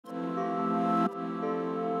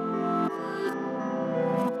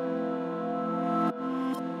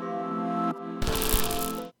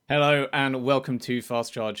Hello and welcome to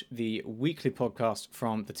Fast Charge, the weekly podcast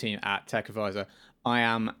from the team at Tech Advisor. I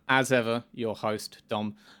am, as ever, your host,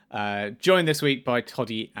 Dom, joined this week by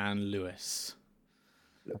Toddy and Lewis.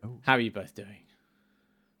 Hello. How are you both doing?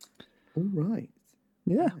 All right.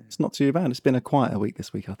 Yeah, it's not too bad. It's been a quieter week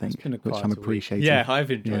this week, I think, It's been a which I'm appreciating. Yeah, I've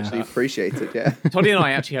enjoyed I that. appreciate it, yeah. Toddy and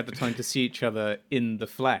I actually had the time to see each other in the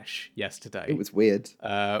flesh yesterday. It was weird.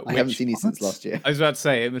 I haven't seen you since last year. I was about to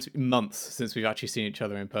say, it was months since we've actually seen each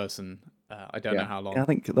other in person. I don't know how long. I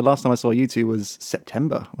think the last time I saw you two was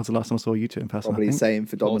September. Was the last time I saw you two in person? Probably I the think. same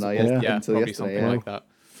for Dom and I Yeah, until probably yesterday. something Yeah. like that.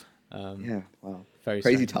 Yeah, wow. Very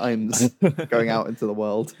Crazy strange. times going out into the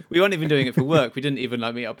world. We weren't even doing it for work. We didn't even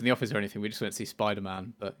meet up in the office or anything. We just went to see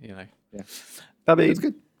Spider-Man, but Yeah. I mean, It's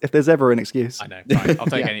good. if there's ever an excuse. I know. Right. I'll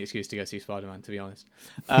take Yeah. any excuse to go see Spider-Man, to be honest.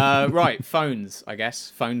 Right, phones, I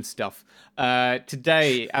guess. Phone stuff.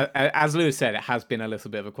 Today, as Lewis said, it has been a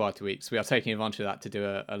little bit of a quieter week, so we are taking advantage of that to do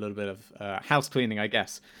a little bit of house cleaning, I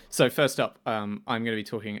guess. So first up, I'm going to be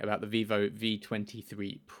talking about the Vivo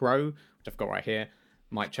V23 Pro, which I've got right here.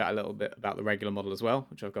 Might chat a little bit about the regular model as well,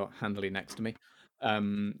 which I've got handily next to me.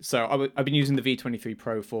 So I've been using the V23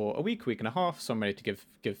 Pro for a week and a half, so I'm ready to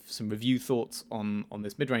give some review thoughts on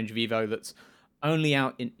this mid-range Vivo that's only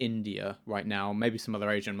out in India right now, maybe some other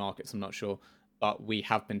Asian markets, I'm not sure, but we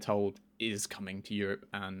have been told is coming to Europe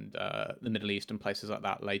and the Middle East and places like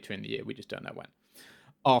that later in the year. We just don't know when.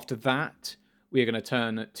 After that, we are going to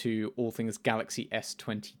turn to all things Galaxy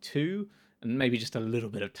S22 and maybe just a little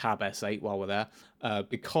bit of Tab S8 while we're there,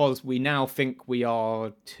 because we now think we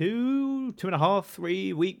are 2.5,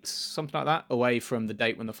 3 weeks, something like that, away from the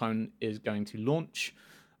date when the phone is going to launch,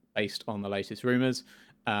 based on the latest rumors.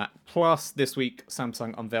 Plus, this week,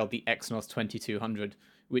 Samsung unveiled the Exynos 2200,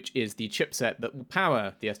 which is the chipset that will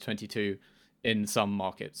power the S22 in some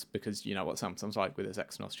markets, because you know what Samsung's like with its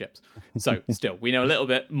Exynos chips. So, still, we know a little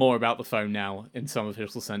bit more about the phone now in some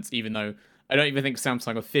official sense, even though I don't even think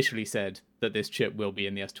Samsung officially said that this chip will be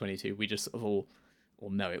in the S22. We just sort of all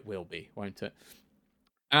know it will be, won't it?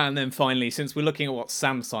 And then finally, since we're looking at what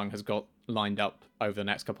Samsung has got lined up over the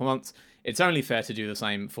next couple of months, it's only fair to do the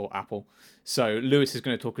same for Apple. So Lewis is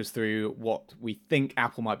going to talk us through what we think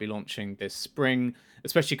Apple might be launching this spring,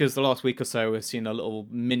 especially because the last week or so we've seen a little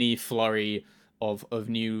mini flurry of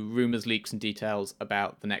new rumors, leaks, and details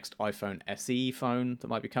about the next iPhone SE phone that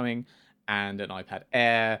might be coming, and an iPad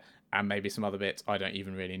Air, and maybe some other bits I don't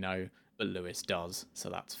even really know, but Lewis does, so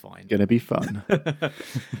that's fine. Gonna be fun.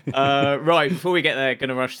 Right, before we get there, going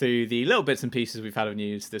to rush through the little bits and pieces we've had of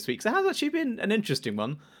news this week. So it has actually been an interesting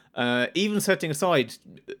one. Even setting aside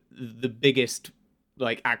the biggest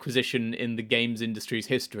acquisition in the games industry's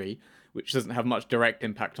history, which doesn't have much direct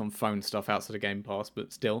impact on phone stuff outside of Game Pass,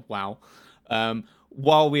 but still, wow.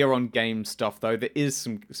 While we are on game stuff, though, there is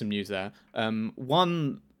some news there.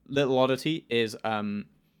 One little oddity is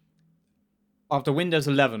after Windows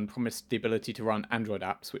 11 promised the ability to run Android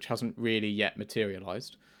apps, which hasn't really yet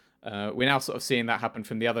materialized, we're now sort of seeing that happen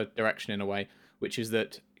from the other direction in a way, which is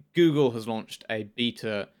that Google has launched a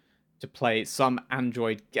beta to play some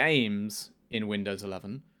Android games in Windows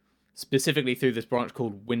 11, specifically through this branch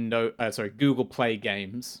called Google Play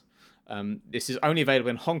Games. This is only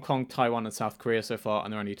available in Hong Kong, Taiwan, and South Korea so far,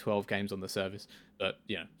 and there are only 12 games on the service, but,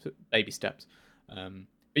 baby steps.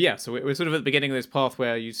 But yeah, so we're sort of at the beginning of this path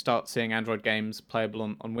where you start seeing Android games playable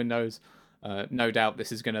on Windows. No doubt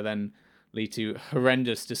this is going to then lead to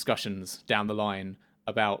horrendous discussions down the line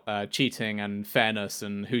about cheating and fairness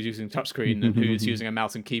and who's using touchscreen and who's using a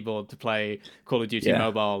mouse and keyboard to play Call of Duty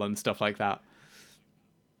Mobile and stuff like that.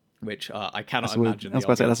 Which I cannot imagine. I was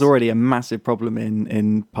about to say, that's already a massive problem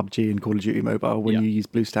in PUBG and Call of Duty Mobile when you use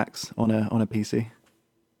BlueStacks on a PC.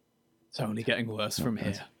 It's only getting worse from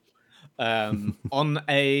here. On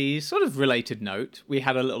a sort of related note, we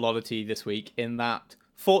had a little oddity this week in that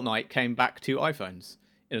Fortnite came back to iPhones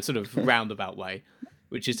in a sort of roundabout way,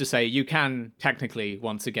 which is to say you can technically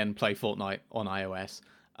once again play Fortnite on iOS,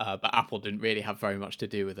 but Apple didn't really have very much to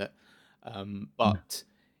do with it.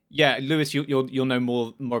 Yeah, Lewis, you'll know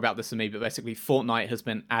more about this than me, but basically Fortnite has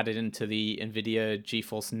been added into the NVIDIA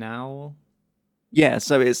GeForce Now. Yeah,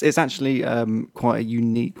 so it's actually quite a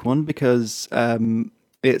unique one because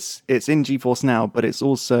it's in GeForce Now, but it's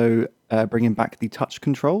also bringing back the touch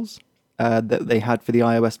controls that they had for the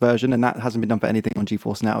iOS version, and that hasn't been done for anything on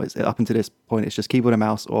GeForce Now. It's up until this point, it's just keyboard and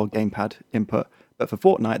mouse or gamepad input. But for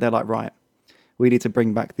Fortnite, they're like, right, we need to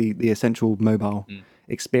bring back the essential mobile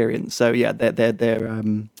experience. So yeah, they're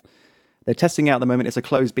testing out at the moment. It's a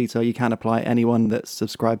closed beta. You can apply anyone that's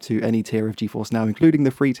subscribed to any tier of GeForce Now, including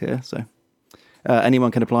the free tier. So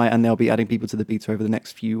anyone can apply, and they'll be adding people to the beta over the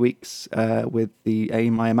next few weeks with the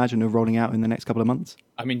aim, I imagine, of rolling out in the next couple of months.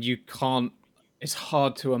 I mean, you can't. It's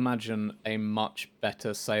hard to imagine a much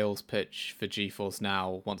better sales pitch for GeForce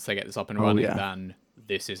Now once they get this up and running than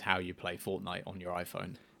this is how you play Fortnite on your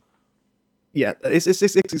iPhone. Yeah, it's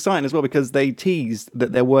exciting as well because they teased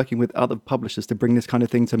that they're working with other publishers to bring this kind of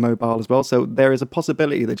thing to mobile as well. So there is a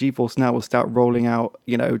possibility that GeForce Now will start rolling out,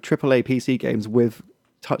 AAA PC games with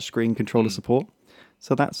touchscreen controller support.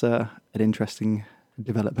 So that's an interesting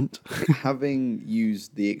development. Having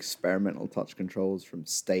used the experimental touch controls from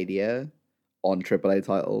Stadia on AAA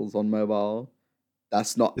titles on mobile,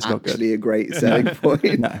 that's not actually a great selling point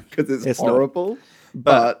because it's horrible.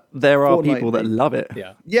 But there are Fortnite people that love it.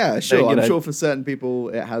 Yeah, sure. I'm sure for certain people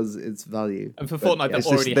it has its value. And for Fortnite, that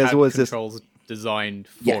already had controls designed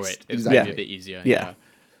for it. It's maybe a bit easier.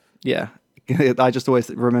 Yeah. I just always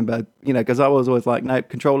remember, because I was always like, no,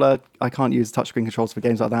 controller, I can't use touchscreen controls for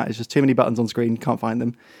games like that. It's just too many buttons on screen, can't find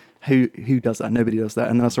them. Who does that? Nobody does that.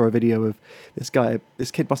 And then I saw a video of this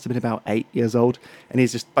kid must have been about 8 years old, and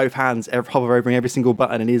he's just both hands hover over every single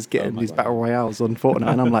button, and he's getting these battle royales on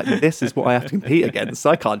Fortnite. And I'm like, this is what I have to compete against.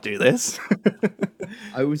 I can't do this.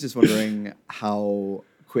 I was just wondering how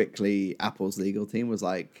quickly Apple's legal team was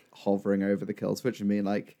like hovering over the kill switch and being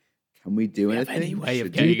like, can we do anything? Any way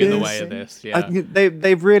of getting in the way of this? Yeah.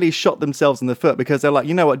 They've really shot themselves in the foot because they're like,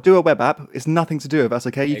 you know what, do a web app. It's nothing to do with us,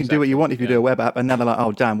 okay? You can do what you want if you do a web app. And now they're like,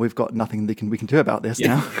 oh, damn, we've got nothing we can do about this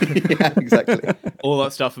now. Yeah, exactly. All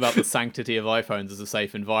that stuff about the sanctity of iPhones as a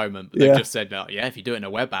safe environment. But they've just said, if you do it in a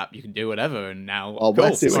web app, you can do whatever. And now, Wild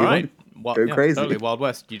West, all right. Go crazy. Totally Wild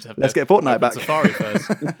West. You just have Let's get Fortnite back. Safari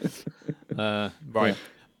first. Right.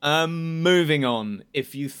 Moving on.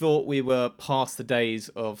 If you thought we were past the days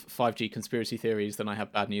of 5G conspiracy theories, then I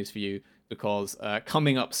have bad news for you because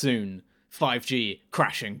coming up soon, 5G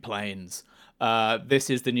crashing planes. This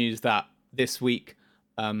is the news that this week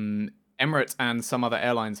Emirates and some other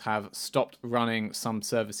airlines have stopped running some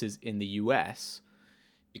services in the US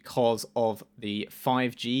because of the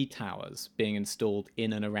 5G towers being installed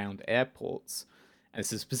in and around airports. And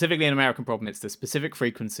this is specifically an American problem. It's the specific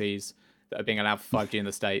frequencies that are being allowed for 5G in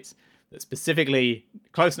the States, that specifically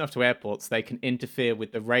close enough to airports, they can interfere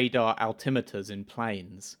with the radar altimeters in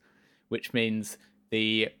planes, which means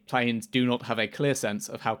the planes do not have a clear sense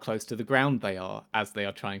of how close to the ground they are as they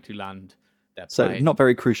are trying to land their plane. So not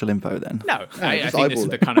very crucial info then. No, I think this is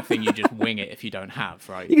the kind of thing you just wing it if you don't have,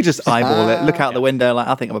 right? You can just eyeball it, look out the window, like,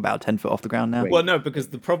 I think I'm about 10 foot off the ground now. Well, no, because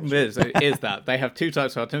the problem is that they have two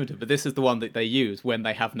types of altimeter, but this is the one that they use when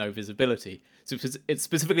they have no visibility. So it's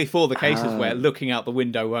specifically for the cases where looking out the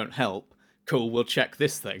window won't help. Cool, we'll check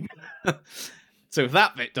this thing. So if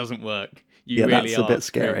that bit doesn't work, that's a bit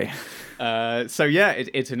scary. It's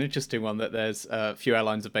an interesting one that there's a few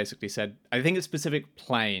airlines have basically said. I think it's specific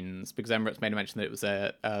planes because Emirates made a mention that it was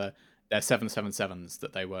their 777s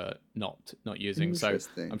that they were not using. So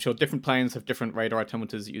I'm sure different planes have different radar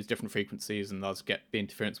altimeters that use different frequencies, and thus get the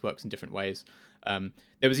interference works in different ways.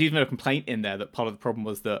 There was even a complaint in there that part of the problem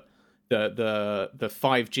was that the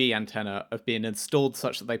 5G antenna have been installed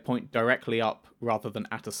such that they point directly up rather than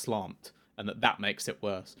at a slant, and that makes it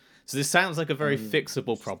worse. So this sounds like a very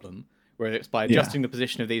fixable problem, whether it's by adjusting the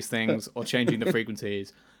position of these things or changing the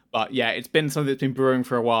frequencies. But yeah, it's been something that's been brewing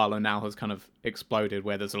for a while and now has kind of exploded,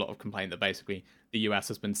 where there's a lot of complaint that basically the US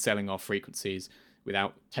has been selling off frequencies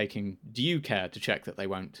without taking due care to check that they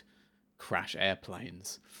won't crash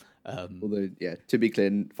airplanes. Although, to be clear,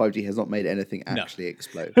 5G has not made anything actually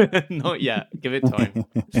explode. Not yet. Give it time.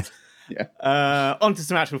 Onto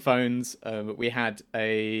some actual phones. We had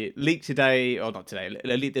a leak today, or not today,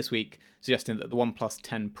 a leak this week, suggesting that the OnePlus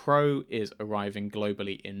 10 Pro is arriving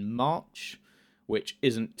globally in March, which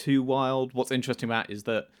isn't too wild. What's interesting about it is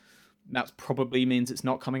that probably means it's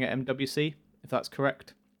not coming at MWC, if that's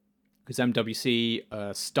correct. Because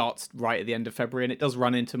MWC starts right at the end of February, and it does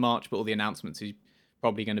run into March, but all the announcements is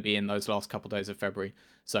probably going to be in those last couple of days of February.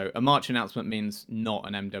 So a March announcement means not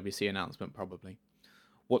an MWC announcement, probably.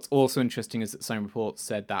 What's also interesting is that some reports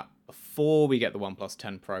said that before we get the OnePlus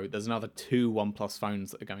 10 Pro, there's another 2 OnePlus phones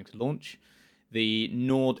that are going to launch. The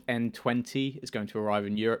Nord N20 is going to arrive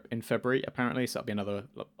in Europe in February, apparently, so that'll be another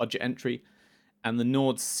budget entry. And the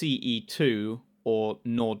Nord CE2, or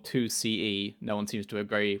Nord 2 CE, no one seems to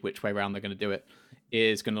agree which way around they're going to do it,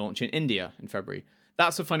 is going to launch in India in February.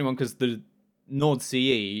 That's a funny one because the Nord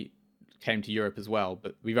CE came to Europe as well,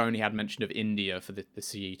 but we've only had mention of India for the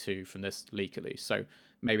CE2 from this leak at least. So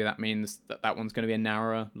maybe that means that one's going to be a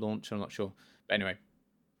narrower launch. I'm not sure. But anyway,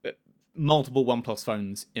 multiple OnePlus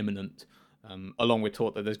phones imminent. Along with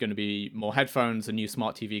talk that there's going to be more headphones, a new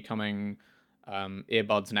smart TV coming,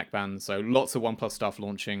 earbuds, neckbands. So lots of OnePlus stuff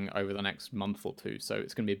launching over the next month or two. So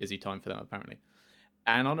it's going to be a busy time for them, apparently.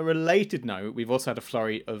 And on a related note, we've also had a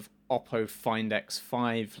flurry of Oppo Find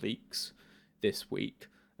X5 leaks this week.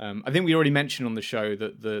 I think we already mentioned on the show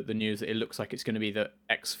that the news that it looks like it's going to be the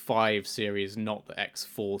X5 series, not the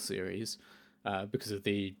X4 series, because of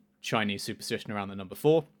the Chinese superstition around the number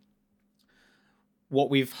 4. What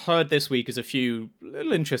we've heard this week is a few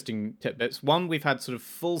little interesting tidbits. One, we've had sort of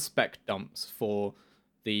full spec dumps for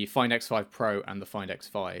the Find X5 Pro and the Find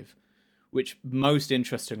X5, which most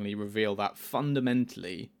interestingly reveal that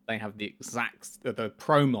fundamentally they have the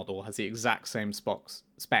Pro model has the exact same specs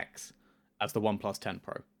as the OnePlus 10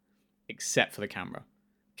 Pro, except for the camera.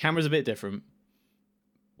 Camera's a bit different,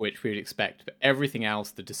 which we would expect, but everything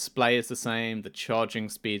else, the display is the same, the charging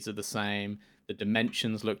speeds are the same, the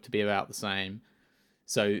dimensions look to be about the same.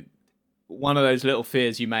 So one of those little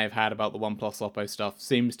fears you may have had about the OnePlus Oppo stuff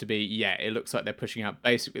seems to be, it looks like they're pushing out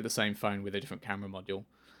basically the same phone with a different camera module.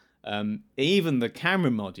 Even the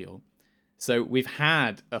camera module. So we've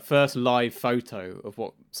had a first live photo of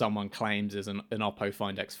what someone claims is an Oppo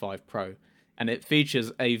Find X5 Pro, and it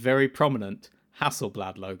features a very prominent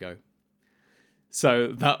Hasselblad logo. So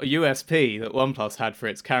that USP that OnePlus had for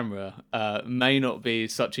its camera may not be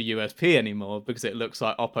such a USP anymore, because it looks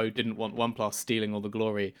like Oppo didn't want OnePlus stealing all the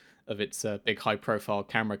glory of its big high-profile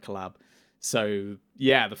camera collab. So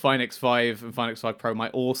yeah, the Find X5 and Find X5 Pro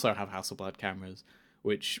might also have Hasselblad cameras,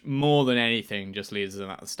 which more than anything just leaves us in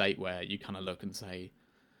that state where you kind of look and say,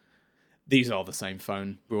 these are the same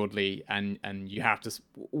phone broadly, and you have to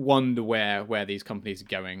wonder where these companies are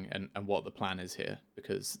going and what the plan is here,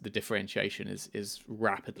 because the differentiation is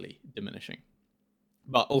rapidly diminishing.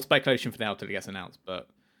 But all speculation for now till it gets announced. But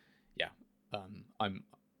yeah, I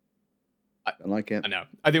like it. I know.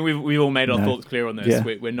 I think we've all made our thoughts clear on this.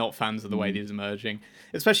 Yeah. We're not fans of the way these are merging.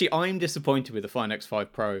 Especially, I'm disappointed with the Find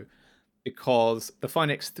X5 Pro, because the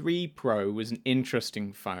Find X3 Pro was an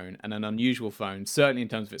interesting phone and an unusual phone, certainly in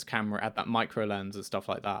terms of its camera, it had that micro lens and stuff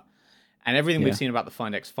like that. And everything we've seen about the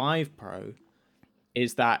Find X5 Pro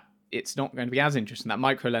is that it's not going to be as interesting. That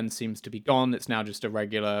micro lens seems to be gone. It's now just a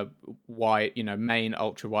regular wide, main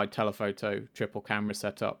ultra wide telephoto triple camera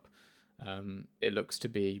setup. It looks to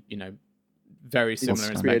be, very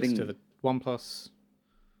similar in specs to the OnePlus.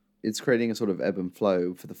 It's creating a sort of ebb and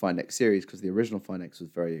flow for the Find X series, because the original Find X was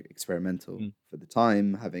very experimental for the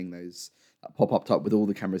time, having that pop-up top with all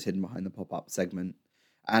the cameras hidden behind the pop-up segment,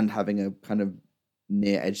 and having a kind of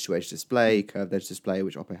near edge-to-edge display, curved edge display,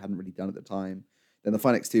 which Oppo hadn't really done at the time. Then the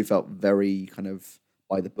Find X2 felt very kind of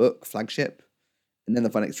by the book, flagship. And then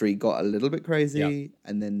the Find X3 got a little bit crazy.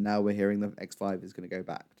 And then now we're hearing the X5 is going to go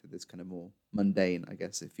back to this kind of more mundane, I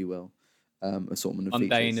guess, if you will. Assortment of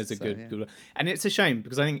mundane features. Is a good, and it's a shame,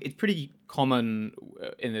 because I think it's pretty common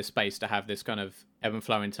in this space to have this kind of ebb and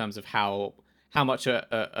flow in terms of how much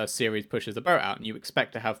a series pushes the boat out, and you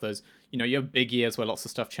expect to have those, you have big years where lots of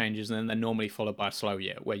stuff changes, and then they're normally followed by a slow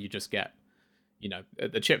year where you just get,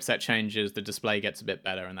 the chipset changes, the display gets a bit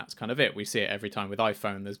better, and that's kind of it. We see it every time with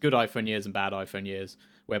iPhone. There's good iPhone years and bad iPhone years,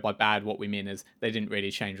 where by bad what we mean is they didn't really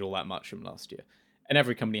change all that much from last year, and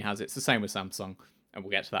every company has it. It's the same with Samsung, and we'll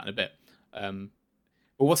get to that in a bit.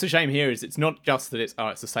 But what's a shame here is it's not just that it's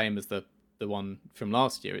the same as the one from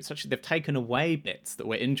last year. It's actually they've taken away bits that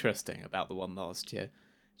were interesting about the one last year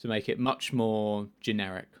to make it much more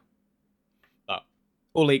generic. But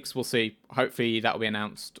all leaks, we'll see. Hopefully that will be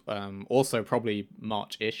announced. Also probably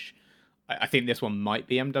March-ish. I think this one might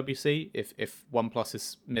be MWC. If OnePlus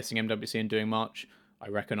is missing MWC and doing March, I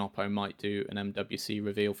reckon Oppo might do an MWC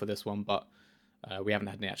reveal for this one. But we haven't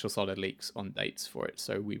had any actual solid leaks on dates for it,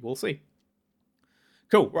 so we will see.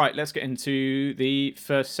 Cool. Right, let's get into the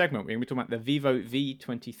first segment. We're going to be talking about the Vivo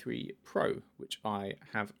V23 Pro, which I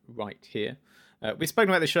have right here. We've spoken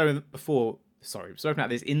about the show before. Sorry, we've spoken about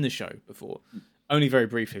this in the show before. Only very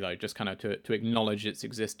briefly, though, just kind of to acknowledge its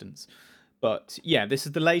existence. But yeah, this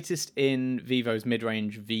is the latest in Vivo's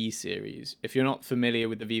mid-range V series. If you're not familiar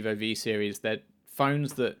with the Vivo V series, they're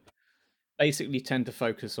phones that basically tend to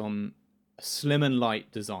focus on a slim and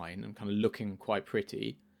light design and kind of looking quite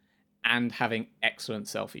pretty, and having excellent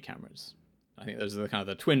selfie cameras. I think those are the kind of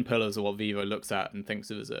the twin pillars of what Vivo looks at and thinks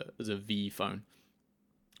of as a V phone.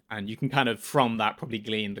 And you can kind of, from that, probably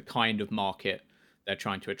glean the kind of market they're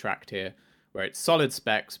trying to attract here, where it's solid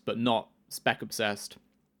specs, but not spec obsessed.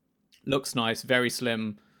 Looks nice, very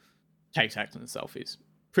slim, takes excellent selfies.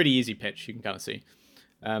 Pretty easy pitch, you can kind of see.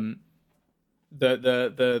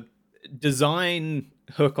 The design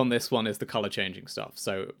hook on this one is the color changing stuff.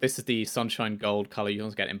 So this is the Sunshine Gold color. You can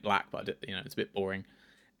also get it in black, but it's a bit boring.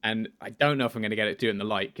 And I don't know if I'm going to get it to do it in the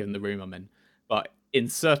light, given the room I'm in. But in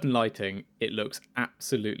certain lighting, it looks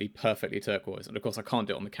absolutely perfectly turquoise. And of course, I can't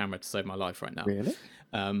do it on the camera to save my life right now. Really?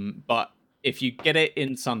 But if you get it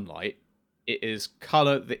in sunlight, it is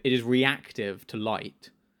color. It is reactive to light,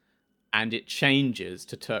 and it changes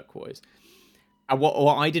to turquoise. And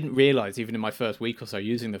what I didn't realize, even in my first week or so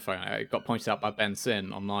using the phone, it got pointed out by Ben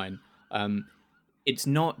Sin online. It's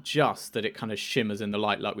not just that it kind of shimmers in the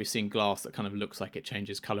light like we've seen glass that kind of looks like it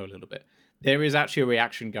changes color a little bit. There is actually a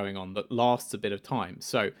reaction going on that lasts a bit of time.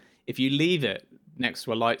 So if you leave it next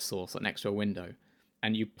to a light source, like next to a window,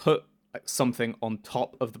 and you put something on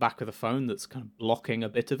top of the back of the phone that's kind of blocking a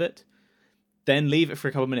bit of it, then leave it for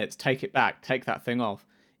a couple of minutes, take it back, take that thing off,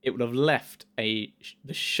 it would have left the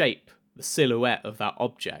shape, the silhouette of that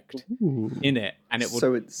object in it, and it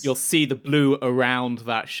would. You'll see the blue around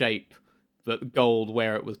that shape, but the gold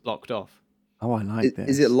where it was blocked off. Oh, I like this.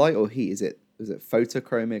 Is it light or heat? Is it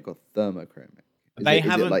photochromic or thermochromic? Is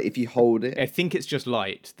it like if you hold it? I think it's just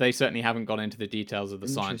light. They certainly haven't gone into the details of the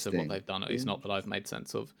science of what they've done. At least not that I've made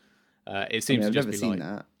sense of. It seems to just be light.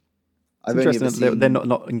 That. It's interesting. They're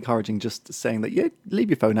not encouraging just saying that,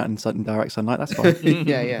 leave your phone out in direct sunlight. That's fine.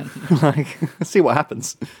 yeah. Like, see what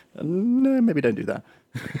happens. No, maybe don't do that.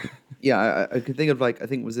 Yeah, I could think of I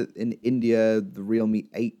think was it in India, the Realme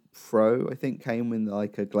 8 Pro, I think came with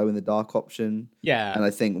like a glow in the dark option. Yeah. And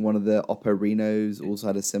I think one of the Oppo Renos also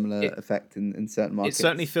had a similar effect in certain markets. It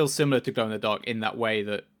certainly feels similar to glow in the dark in that way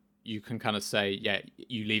that you can kind of say,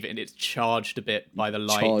 you leave it and it's charged a bit by the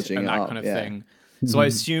light and that kind of thing. So I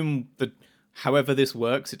assume that however this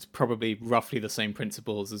works, it's probably roughly the same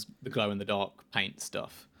principles as the glow in the dark paint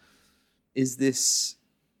stuff. Is this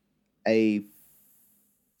a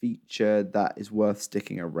feature that is worth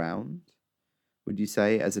sticking around, would you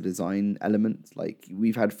say, as a design element? Like,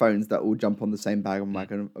 we've had phones that all jump on the same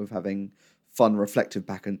bandwagon of having fun reflective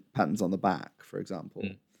patterns on the back, for example,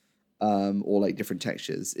 or like different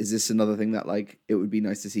textures. Is this another thing that like it would be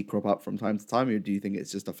nice to see crop up from time to time, or do you think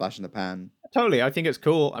it's just a flash in the pan? Totally, I think it's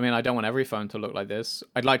cool. I mean, I don't want every phone to look like this.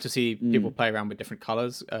 I'd like to see people play around with different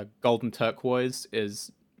colors. Gold and turquoise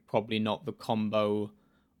is probably not the combo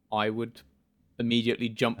I would immediately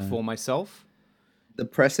jump for myself. The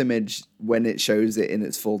press image, when it shows it in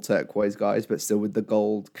its full turquoise, guys, but still with the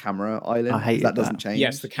gold camera island, I hate that doesn't change.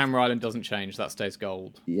 Yes, the camera island doesn't change. That stays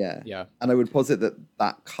gold. Yeah. Yeah. And I would posit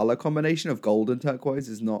that color combination of gold and turquoise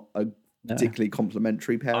is not a particularly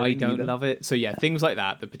complementary pairing. I don't love it. So yeah, things like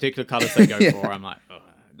that, the particular colors they go for, I'm like,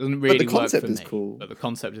 it doesn't really work for me. But the concept is cool. But the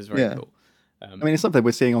concept is very cool. I mean, it's something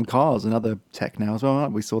we're seeing on cars and other tech now as well.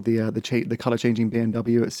 Right? We saw the color changing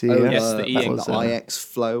BMW at CES. Yes, the the iX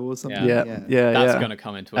Flow or something. Yeah. That's going to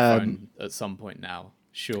come into a phone at some point now,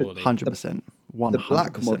 surely. 100%. 100%. The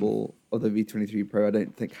black model of the V23 Pro, I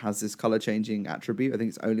don't think has this color changing attribute. I think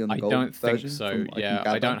it's only on the gold version. I don't think so.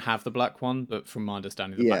 I don't have the black one, but from my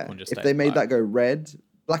understanding, the black one just stays if they made black. that go red,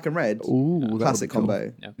 black and red, classic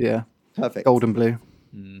combo. Yeah. Perfect. Gold and blue.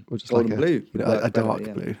 Or just gold like and blue. A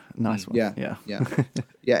dark blue. Nice one. Yeah.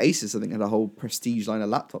 Asus, I think, had a whole prestige line of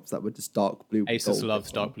laptops that were just dark blue. Asus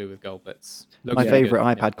loves dark blue with gold bits. My favorite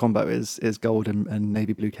iPad combo is gold and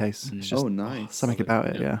navy blue case. It's just, nice. Something about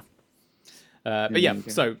it,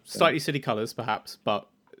 But so slightly silly colors, perhaps, but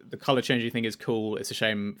the color changing thing is cool. It's a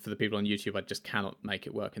shame for the people on YouTube. I just cannot make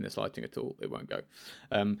it work in this lighting at all. It won't go.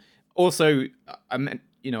 Also, I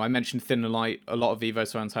mentioned thin and light. A lot of Vivo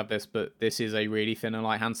phones have this, but this is a really thin and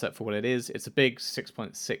light handset for what it is. It's a big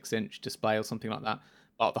 6.6 inch display or something like that.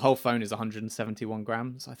 But the whole phone is 171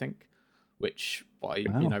 grams, I think, which, for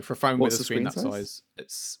a phone with a screen that size,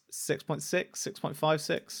 it's 6.6,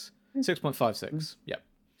 6.56, 6.56. Yeah.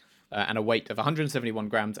 And a weight of 171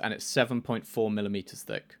 grams, and it's 7.4 millimeters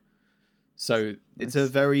thick. So it's a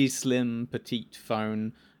very slim, petite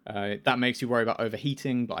phone. That makes you worry about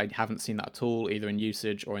overheating, but I haven't seen that at all, either in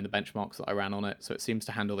usage or in the benchmarks that I ran on it. So it seems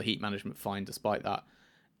to handle the heat management fine despite that.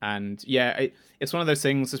 And it's one of those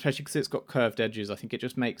things, especially because it's got curved edges. I think it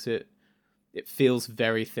just makes it feels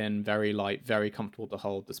very thin, very light, very comfortable to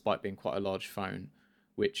hold, despite being quite a large phone,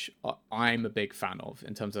 which I'm a big fan of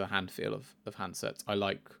in terms of the hand feel of handsets. I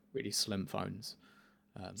like really slim phones.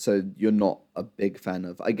 So you're not a big fan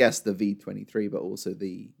of, I guess, the V23, but also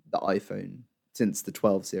the iPhone since the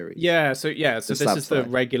 12 series. So this is the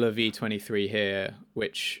regular V23 here,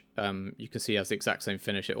 which you can see has the exact same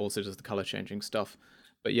finish. It also does the color changing stuff.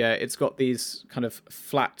 But yeah, it's got these kind of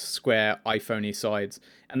flat, square iPhone-y sides,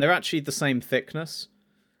 and they're actually the same thickness,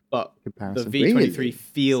 but the V23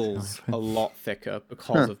 feels a lot thicker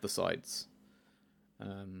because of the sides.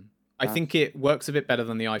 I think it works a bit better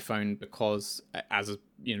than the iPhone because, as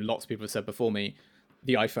lots of people have said before me,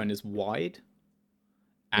 the iPhone is wide,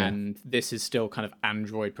 and this is still kind of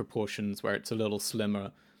Android proportions where it's a little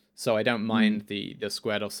slimmer. So I don't mind the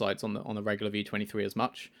squared off sides on the regular V23 as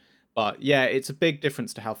much. But yeah, it's a big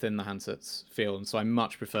difference to how thin the handsets feel, and so I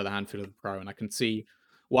much prefer the hand feel of the Pro. And I can see,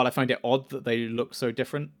 while I find it odd that they look so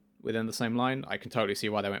different within the same line, I can totally see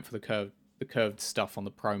why they went for the curved stuff on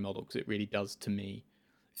the Pro model, because it really does, to me,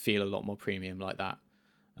 feel a lot more premium like that,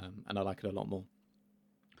 and I like it a lot more.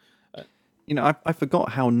 I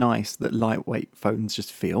forgot how nice that lightweight phones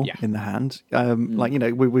just feel in the hand. Like,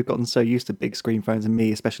 we've gotten so used to big screen phones, and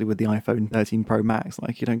me, especially with the iPhone 13 Pro Max,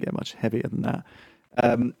 like you don't get much heavier than that.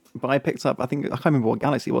 But I picked up, I can't remember what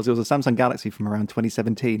Galaxy it was. It was a Samsung Galaxy from around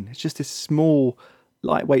 2017. It's just this small,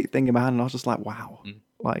 lightweight thing in my hand, and I was just like, wow.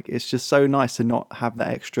 Like, it's just so nice to not have that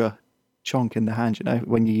extra chunk in the hand,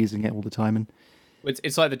 when you're using it all the time. And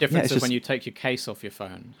it's like the difference of when you take your case off your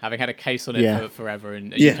phone, having had a case on it for forever,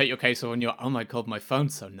 and you take your case off and you're, oh my God, my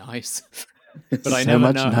phone's so nice. But I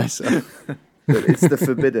never know. Nicer. But it's the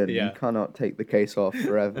forbidden. You cannot take the case off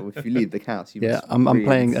forever. If you leave the house, you must I'm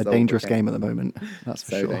playing a dangerous game at the moment. That's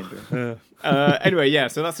for sure. Dangerous. Anyway,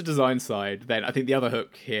 so that's the design side. Then I think the other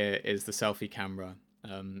hook here is the selfie camera.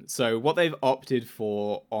 So what they've opted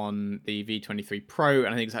for on the V23 Pro,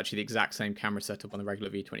 and I think it's actually the exact same camera setup on the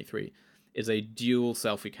regular V23, is a dual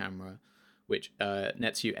selfie camera, which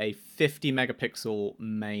nets you a 50 megapixel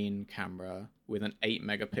main camera with an 8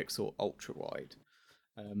 megapixel ultra wide.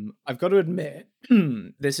 I've got to admit,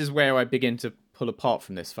 this is where I begin to pull apart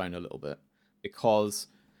from this phone a little bit, because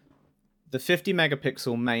the 50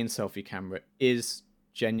 megapixel main selfie camera is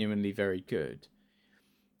genuinely very good.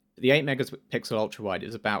 The 8 megapixel ultra wide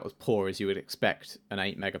is about as poor as you would expect an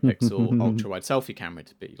 8 megapixel ultra wide selfie camera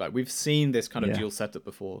to be. Like, we've seen this kind of dual setup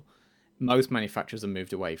before. Most manufacturers have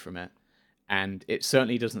moved away from it, and it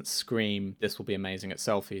certainly doesn't scream this will be amazing at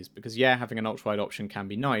selfies, because having an ultra wide option can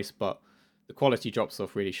be nice, but the quality drops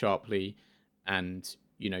off really sharply, and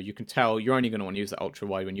you can tell you're only going to want to use that ultra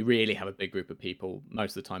wide when you really have a big group of people.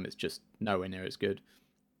 Most of the time it's just nowhere near as good.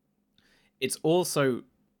 It's also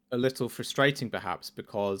a little frustrating perhaps,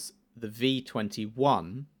 because the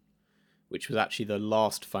V21, which was actually the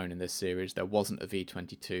last phone in this series, there wasn't a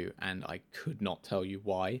V22, and I could not tell you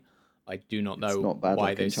why. I do not know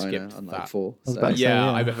why they skipped that. 4, so.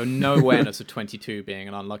 I have no awareness of 22 being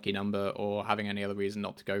an unlucky number or having any other reason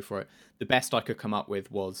not to go for it. The best I could come up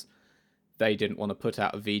with was they didn't want to put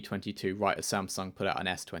out a V22 right as Samsung put out an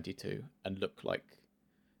S22 and look like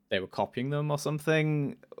they were copying them or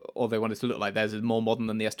something, or they wanted to look like theirs is more modern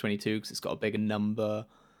than the S22 because it's got a bigger number.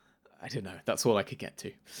 I don't know. That's all I could get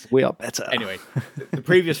to. We are better. Anyway, the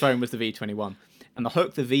previous phone was the V21. And the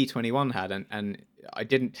hook the V21 had, and I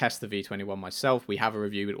didn't test the V21 myself. We have a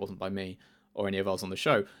review, but it wasn't by me or any of us on the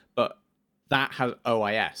show. But that has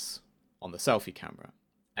OIS on the selfie camera.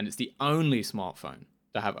 And it's the only smartphone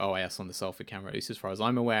to have OIS on the selfie camera, at least as far as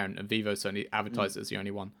I'm aware. And Vivo certainly advertised it as the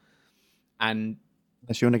only one. And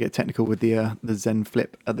unless you want to get technical with the Zen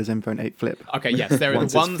Flip, the Zenfone 8 Flip. Okay, yes, there are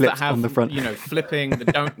the ones that have on the front. Flipping,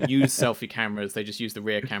 that don't use selfie cameras. They just use the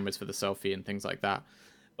rear cameras for the selfie and things like that.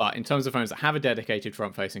 But in terms of phones that have a dedicated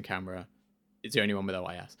front-facing camera, it's the only one with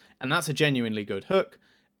OIS. And that's a genuinely good hook.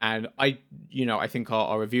 And I think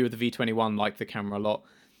our review of the V21 liked the camera a lot.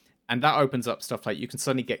 And that opens up stuff like you can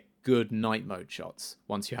suddenly get good night mode shots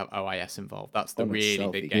once you have OIS involved. That's the really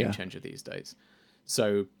big game changer these days.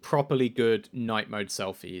 So properly good night mode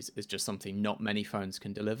selfies is just something not many phones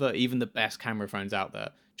can deliver. Even the best camera phones out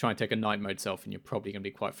there, try and take a night mode selfie and you're probably going to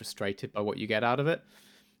be quite frustrated by what you get out of it.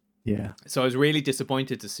 Yeah. So I was really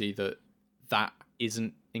disappointed to see that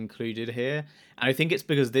isn't included here. And I think it's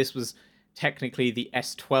because this was technically the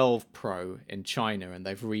S12 Pro in China and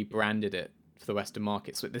they've rebranded it for the Western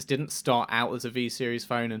market. So this didn't start out as a V series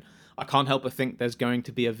phone, and I can't help but think there's going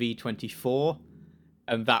to be a V24,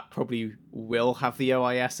 and that probably will have the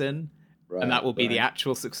OIS in, and that will be the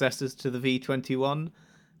actual successors to the V21.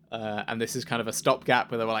 And this is kind of a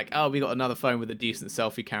stopgap where they were like, oh, we got another phone with a decent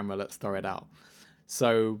selfie camera, let's throw it out.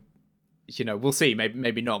 So we'll see.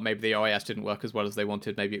 Maybe not. Maybe the OIS didn't work as well as they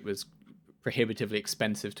wanted. Maybe it was prohibitively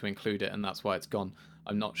expensive to include it, and that's why it's gone.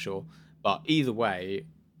 I'm not sure. But either way,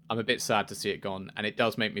 I'm a bit sad to see it gone, and it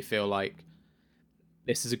does make me feel like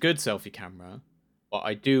this is a good selfie camera, but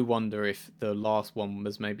I do wonder if the last one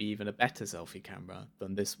was maybe even a better selfie camera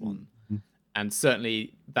than this one. Mm-hmm. And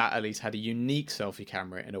certainly that at least had a unique selfie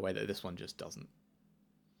camera in a way that this one just doesn't.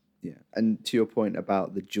 Yeah, and to your point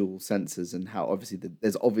about the dual sensors and how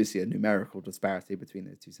there's obviously a numerical disparity between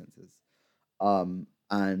those two sensors.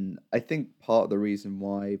 And I think part of the reason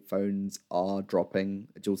why phones are dropping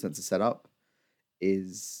a dual sensor setup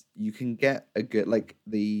is you can get a good, like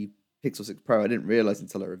the Pixel 6 Pro, I didn't realize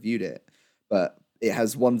until I reviewed it, but it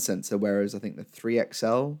has one sensor, whereas I think the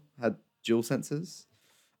 3XL had dual sensors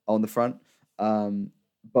on the front.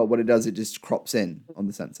 But what it does, it just crops in on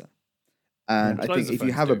the sensor. And I think if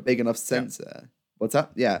you have a big enough sensor, what's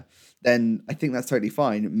up? Yeah. Then I think that's totally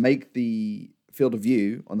fine. Make the field of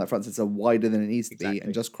view on that front sensor wider than it needs to be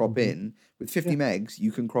and just crop in. With 50 megs,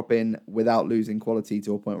 you can crop in without losing quality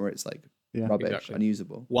to a point where it's like rubbish,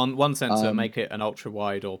 unusable. One sensor, make it an ultra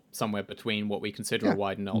wide or somewhere between what we consider a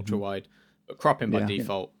wide and ultra wide, but crop in by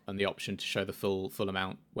default and the option to show the full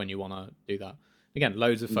amount when you want to do that. Again,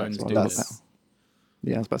 loads of phones do this.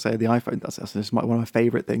 Yeah, I was about to say the iPhone does that. So it's one of my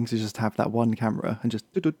favorite things is just have that one camera and just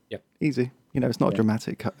easy. It's not a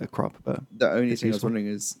dramatic crop, but the only thing I was wondering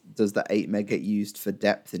is, does the 8 meg get used for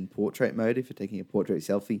depth in portrait mode if you're taking a portrait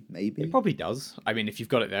selfie? Maybe it probably does. I mean, if you've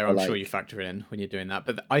got it there, I'm sure you factor it in when you're doing that.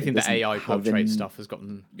 But I think the AI portrait stuff has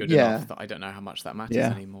gotten good enough that I don't know how much that matters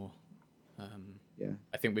anymore.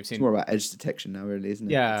 I think we've seen it's more about edge detection now, really, isn't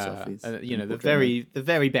it? Yeah, the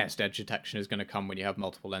very best edge detection is going to come when you have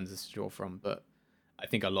multiple lenses to draw from, but I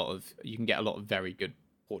think you can get a lot of very good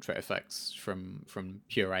portrait effects from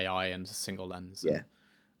pure AI and a single lens.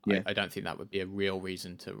 I don't think that would be a real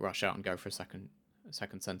reason to rush out and go for a second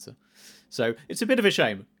sensor. So it's a bit of a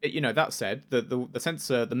shame. That said, the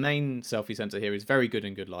sensor, the main selfie sensor here is very good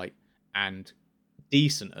in good light and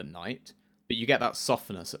decent at night, but you get that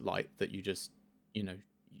softness at light that you just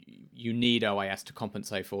you need OIS to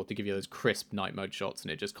compensate for, to give you those crisp night mode shots, and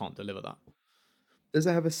it just can't deliver that. Does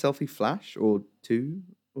it have a selfie flash or two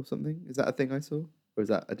or something? Is that a thing I saw? Or is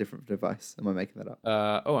that a different device? Am I making that up?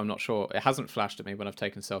 I'm not sure. It hasn't flashed at me when I've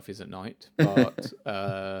taken selfies at night, but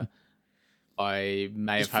I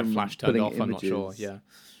may have had flash turned off. I'm not sure. Yeah.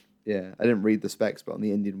 I didn't read the specs, but on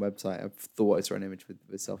the Indian website, I thought I saw an image with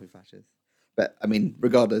selfie flashes. But I mean,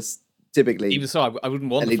 regardless, typically, even so, I wouldn't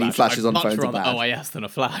want LED the flashes on I'd phones. Much rather OIS than a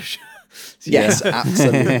flash. Yes,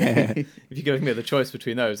 absolutely. If you're giving me the choice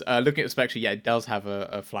between those, looking at the specs, it does have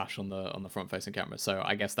a flash on the front-facing camera, so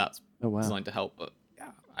I guess that's designed to help. But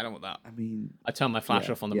I don't want that. I mean, I turn my flash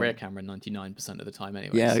off on the rear camera 99% of the time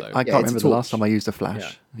anyway. Yeah, so. I can't remember the last time I used a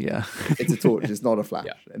flash. Yeah. It's a torch. It's not a flash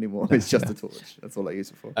anymore. It's just a torch. That's all I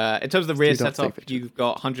use it for. In terms of the rear setup, you've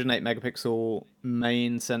got 108 megapixel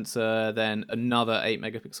main sensor, then another 8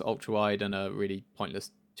 megapixel ultra wide, and a really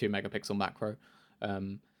pointless 2 megapixel macro.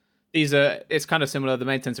 It's kind of similar. The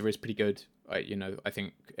main sensor is pretty good. I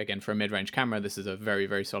think again for a mid-range camera, this is a very,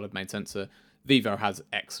 very solid main sensor. Vivo has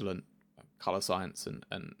excellent color science and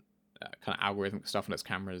kind of algorithmic stuff on its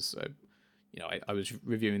cameras. I was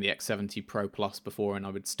reviewing the X70 Pro Plus before, and I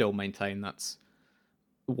would still maintain that's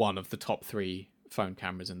one of the top 3 phone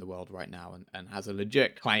cameras in the world right now, and has a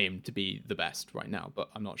legit claim to be the best right now, but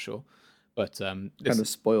I'm not sure. But kind of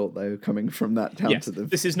spoiled though, coming from that down to the.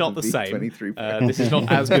 This is not the same. This is not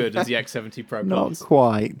as good as the X70 Pro Plus. Not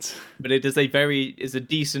quite. But it is a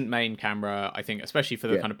decent main camera, I think, especially for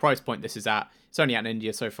the kind of price point this is at. It's only out in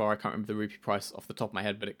India so far. I can't remember the rupee price off the top of my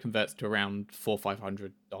head, but it converts to around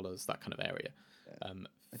 $400-500, that kind of area.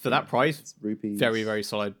 For that price, very, very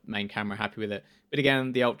solid main camera. Happy with it. But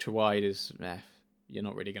again, the ultra wide is you're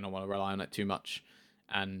not really going to want to rely on it too much.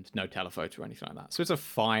 And no telephoto or anything like that. So it's a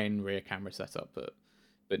fine rear camera setup, but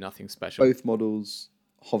nothing special. Both models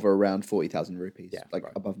hover around 40,000 rupees,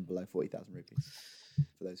 above and below 40,000 rupees,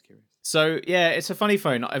 for those curious. So it's a funny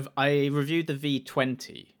phone. I reviewed the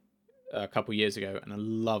V20 a couple years ago, and I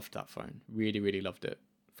loved that phone. Really, really loved it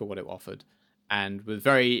for what it offered, and was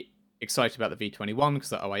very excited about the V21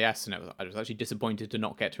 because of OIS, and I was actually disappointed to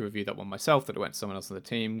not get to review that one myself, that it went to someone else on the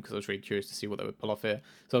team, because I was really curious to see what they would pull off here.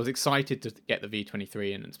 So I was excited to get the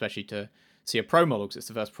V23 and especially to see a Pro model, because it's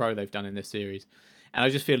the first Pro they've done in this series. And I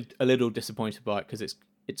just feel a little disappointed by it because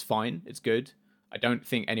it's fine, it's good. I don't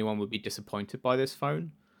think anyone would be disappointed by this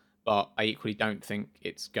phone, but I equally don't think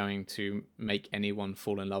it's going to make anyone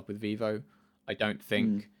fall in love with Vivo. I don't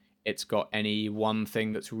think it's got any one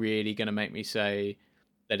thing that's really going to make me say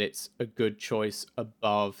that it's a good choice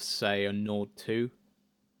above, say, a Nord 2,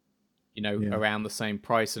 around the same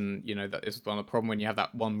price. And, that is one of the problem when you have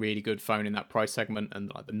that one really good phone in that price segment, and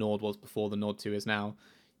like the Nord was before, the Nord 2 is now,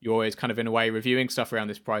 you're always kind of in a way reviewing stuff around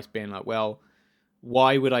this price being like, well,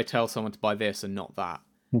 why would I tell someone to buy this and not that?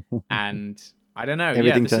 And I don't know.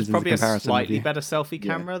 This is probably a slightly better selfie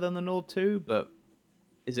camera than the Nord 2, but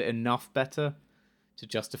is it enough better to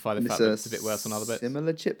justify the fact that it's a bit worse on other bits?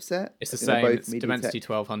 Similar chipset? It's the same. It's Dimensity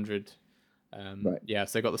 1200. Yeah,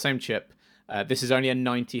 so they've got the same chip. This is only a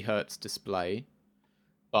 90 hertz display,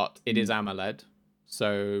 but it is AMOLED.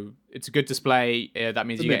 So it's a good display. That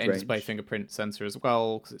means you get in-display fingerprint sensor as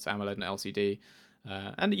well, because it's AMOLED and LCD.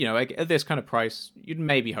 And at this kind of price, you'd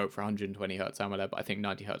maybe hope for 120 hertz AMOLED, but I think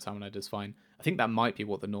 90 hertz AMOLED is fine. I think that might be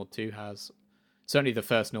what the Nord 2 has. Certainly, the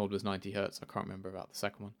first Nord was 90 hertz. I can't remember about the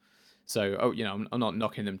second one. So, I'm not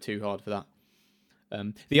knocking them too hard for that.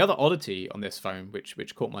 The other oddity on this phone,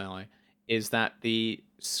 which caught my eye, is that the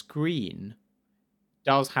screen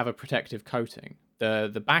does have a protective coating.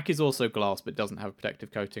 The back is also glass, but doesn't have a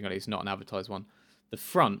protective coating, at least not an advertised one. The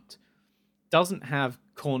front doesn't have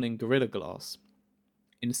Corning Gorilla Glass.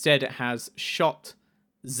 Instead, it has Schott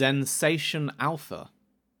Zensation Alpha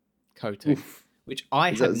coating, which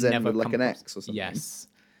I had never with like come an across. X or something. Yes.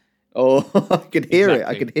 Oh, I could hear it.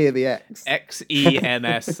 I could hear the X.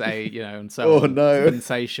 XENSA, and so on. Oh no.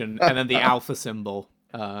 Sensation, and then the alpha symbol.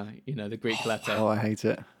 The Greek letter. Oh, I hate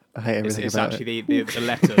it. I hate everything it's about actually it. the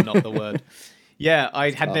letter, not the word. Yeah,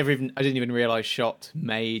 I didn't even realize Schott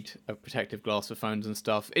made a protective glass for phones and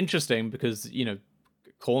stuff. Interesting because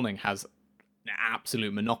Corning has an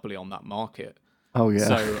absolute monopoly on that market. Oh yeah.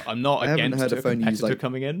 So I'm not against a competitor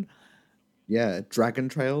coming in. Yeah, Dragon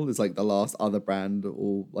Trail is like the last other brand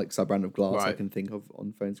or like sub-brand of glass I Right. can think of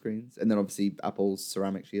on phone screens. And then obviously Apple's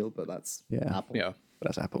Ceramic Shield, but that's Apple. Yeah. But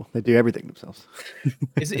that's Apple. They do everything themselves.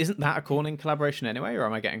 Isn't that a Corning collaboration anyway, or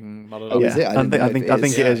am I getting muddled Oh, up? is it? I I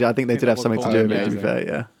think it is. Yeah, I think they I think did that have was something to Corning, do with it. yeah. To be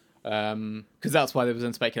fair, yeah. Because that's why there was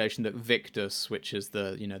in speculation that Victus, which is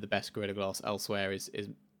the the best Gorilla Glass elsewhere, is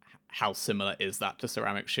how similar is that to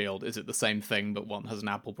Ceramic Shield? Is it the same thing but one has an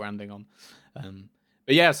Apple branding on?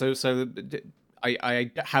 But yeah, so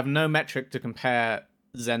I have no metric to compare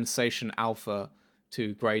Zensation Alpha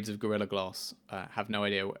to grades of Gorilla Glass. Have no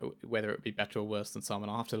idea whether it would be better or worse than some, and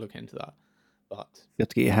I'll have to look into that. But You have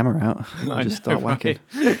to get your hammer out and just start whacking.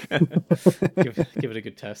 give it a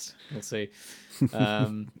good test. We'll see.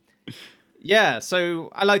 Yeah, so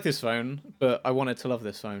I like this phone, but I wanted to love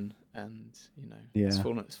this phone, and it's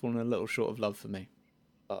fallen a little short of love for me.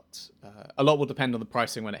 But a lot will depend on the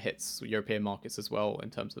pricing when it hits European markets as well, in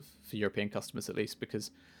terms of for European customers at least,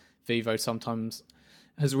 because Vivo sometimes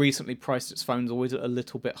has recently priced its phones always a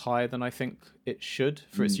little bit higher than I think it should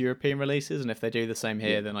for its European releases, and if they do the same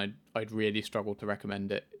here, then I'd really struggle to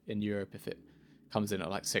recommend it in Europe if it comes in at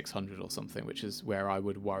like 600 or something, which is where I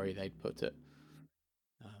would worry they'd put it.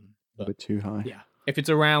 A bit too high. Yeah, if it's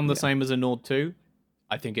around the same as a Nord 2,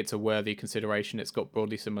 I think it's a worthy consideration. It's got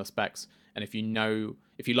broadly similar specs, and if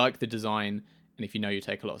you like the design, and if you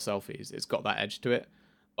take a lot of selfies, it's got that edge to it.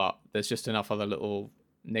 But there's just enough other little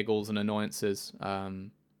niggles and annoyances,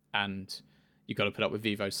 and you've got to put up with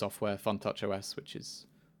Vivo's software, FunTouch OS, which is.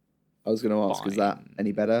 I was going to ask, is that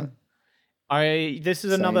any better? This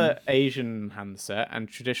is another Asian handset, and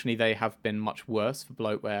traditionally they have been much worse for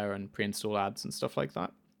bloatware and pre-install ads and stuff like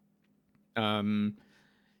that.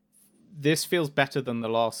 This feels better than the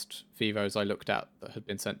last Vivos I looked at that had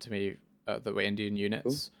been sent to me that were Indian units.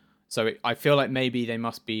 Cool. So I feel like maybe they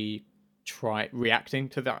must be reacting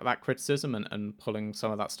to that criticism and pulling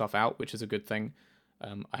some of that stuff out, which is a good thing.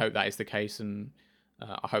 I hope that is the case, and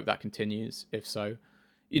I hope that continues. If so,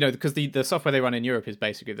 because the software they run in Europe is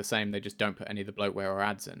basically the same. They just don't put any of the bloatware or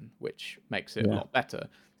ads in, which makes it a lot better.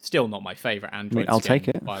 Still not my favorite Android I'll take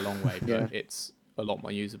it by a long way, but it's a lot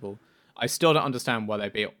more usable. I still don't understand why they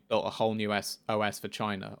built a whole new OS for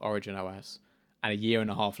China, Origin OS, and a year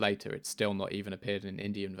and a half later, it's still not even appeared in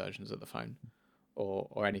Indian versions of the phone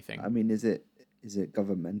or anything. I mean, is it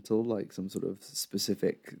governmental, like some sort of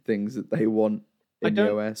specific things that they want in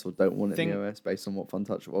the OS or don't want in the OS based on what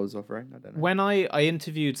FunTouch was offering? I don't know. When I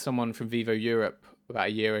interviewed someone from Vivo Europe about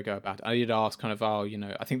a year ago about it, I did ask kind of,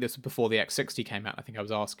 I think this was before the X60 came out. I think I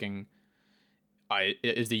was asking,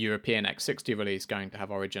 is the European X60 release going to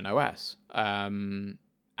have Origin OS? And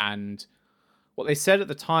what they said at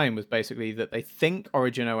the time was basically that they think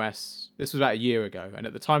Origin OS, this was about a year ago, and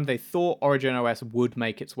at the time they thought Origin OS would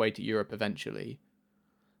make its way to Europe eventually,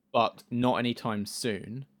 but not anytime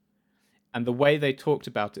soon. And the way they talked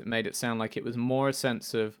about it made it sound like it was more a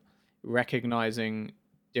sense of recognizing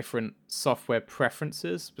different software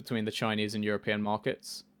preferences between the Chinese and European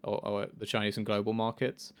markets, or the Chinese and global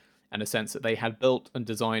markets, and a sense that they had built and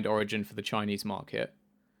designed Origin for the Chinese market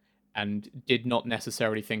and did not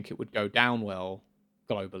necessarily think it would go down well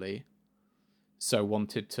globally. So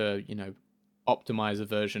wanted to, optimize a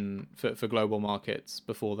version for global markets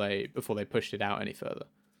before they pushed it out any further.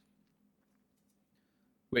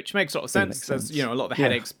 Which makes a lot of sense. There's, a lot of the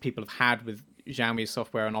headaches people have had with Xiaomi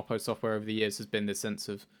software and Oppo software over the years has been this sense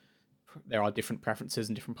of there are different preferences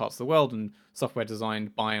in different parts of the world, and software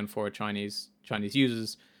designed by and for Chinese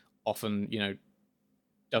users often,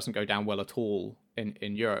 doesn't go down well at all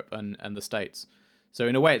in Europe and the States. So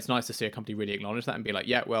in a way, it's nice to see a company really acknowledge that and be like,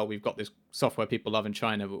 yeah, well, we've got this software people love in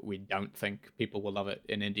China, but we don't think people will love it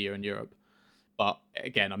in India and Europe. But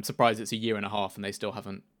again, I'm surprised it's a year and a half and they still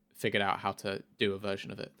haven't figured out how to do a version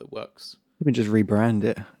of it that works. You can just rebrand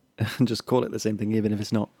it and just call it the same thing, even if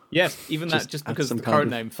it's not. Yes, even that, just because the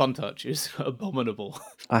current name, FunTouch, is abominable.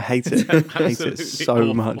 I hate it. I hate it so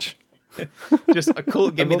awful. Much. Just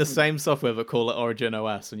give me the same software, but call it Origin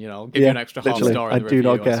OS, and I'll give you an extra half star in the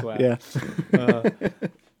review. I do not care. Yeah.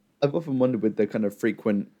 I've often wondered with the kind of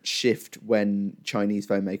frequent shift when Chinese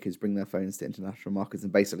phone makers bring their phones to international markets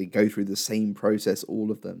and basically go through the same process,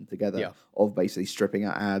 all of them together, of basically stripping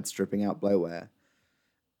out ads, stripping out bloatware.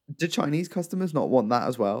 Do Chinese customers not want that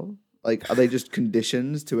as well? Like, are they just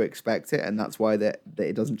conditioned to expect it, and that's why that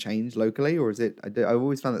it doesn't change locally, or is it? I've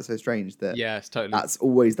always found that so strange that it's totally. That's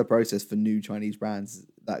always the process for new Chinese brands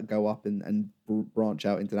that go up and branch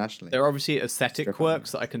out internationally. There are obviously aesthetic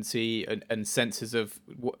quirks that I can see, and senses of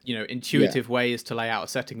intuitive ways to lay out a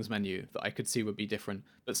settings menu that I could see would be different.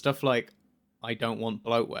 But stuff like I don't want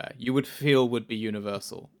bloatware, you would feel would be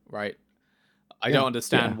universal, right? I don't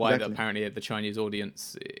understand why apparently the Chinese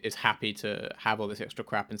audience is happy to have all this extra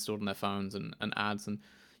crap installed on their phones and ads. And,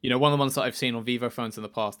 one of the ones that I've seen on Vivo phones in the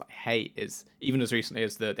past that I hate is, even as recently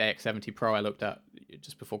as the X70 Pro I looked at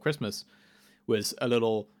just before Christmas, was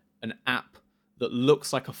an app that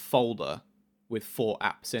looks like a folder with 4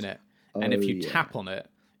 apps in it. And if you tap on it,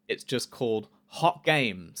 it's just called Hot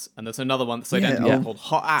Games, and there's another one that's identical called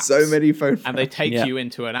Hot Apps. So many phone and they take you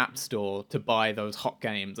into an app store to buy those hot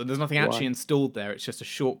games, and there's nothing actually installed there. It's just a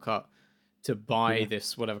shortcut to buy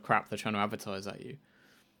this whatever crap they're trying to advertise at you.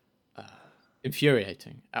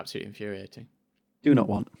 Infuriating, absolutely infuriating. Do not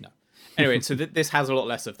want. No. Anyway, so this has a lot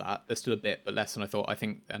less of that. There's still a bit, but less than I thought. I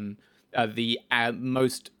think, and the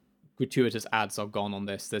most gratuitous ads are gone on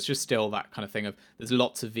this. There's just still that kind of thing of there's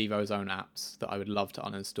lots of Vivo's own apps that I would love to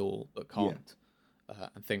uninstall but can't.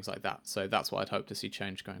 And things like that. So that's what I'd hope to see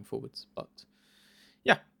change going forwards. But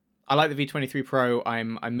yeah, I like the V23 Pro.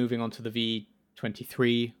 I'm moving on to the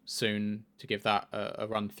V23 soon to give that a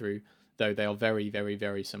run through, though they are very, very,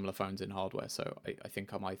 very similar phones in hardware. So I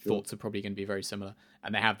think my thoughts are probably going to be very similar.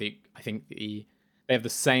 And they have they have the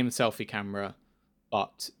same selfie camera,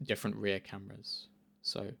 but different rear cameras.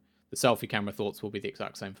 So the selfie camera thoughts will be the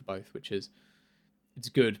exact same for both, which is, it's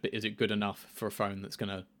good, but is it good enough for a phone that's going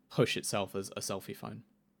to push itself as a selfie phone?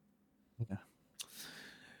 Yeah.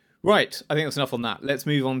 Right, I think that's enough on that. Let's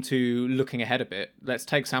move on to looking ahead a bit. Let's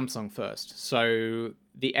take Samsung first. So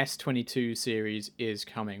the S22 series is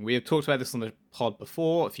coming. We have talked about this on the pod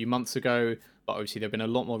before, a few months ago, but obviously there have been a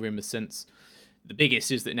lot more rumors since. The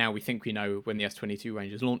biggest is that now we think we know when the S22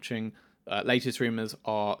 range is launching. Latest rumors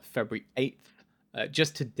are February 8th.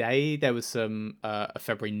 Just today, there was a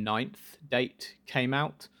February 9th date came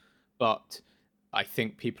out, but I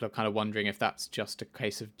think people are kind of wondering if that's just a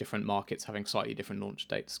case of different markets having slightly different launch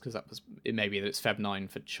dates, because it may be that it's Feb 9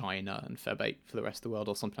 for China and Feb 8 for the rest of the world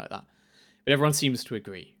or something like that. But everyone seems to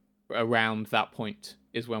agree. Around that point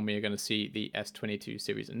is when we are going to see the S22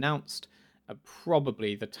 series announced, and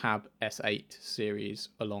probably the Tab S8 series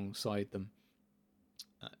alongside them.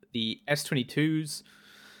 The S22s,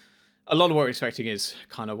 a lot of what we're expecting is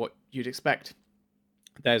kind of what you'd expect.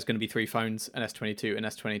 There's going to be 3 phones, an S22, an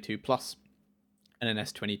S22 Plus, and an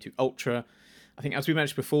S22 Ultra. I think, as we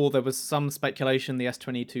mentioned before, there was some speculation the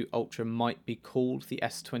S22 Ultra might be called the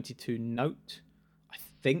S22 Note. I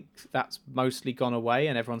think that's mostly gone away,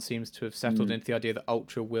 and everyone seems to have settled into the idea that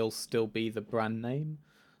Ultra will still be the brand name.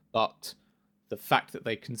 But the fact that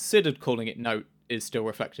they considered calling it Note is still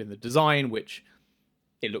reflected in the design, which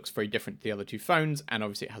it looks very different to the other 2 phones, and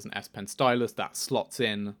obviously it has an S Pen stylus that slots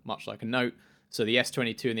in much like a Note. So the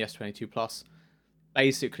S22 and the S22 Plus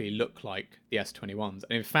basically look like the S21s.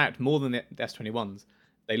 And in fact, more than the S21s,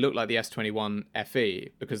 they look like the S21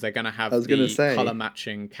 FE, because they're going to have the color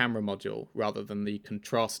matching camera module rather than the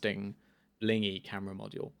contrasting blingy camera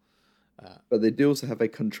module. But they do also have a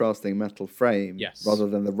contrasting metal frame rather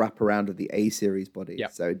than the wraparound of the A series body.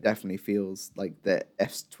 Yep. So it definitely feels like the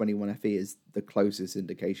S21 FE is the closest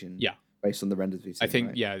indication based on the renders we've seen. I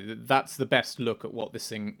think, that's the best look at what this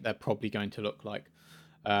thing they're probably going to look like.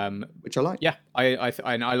 Which I like. Yeah, I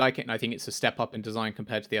like it, and I think it's a step up in design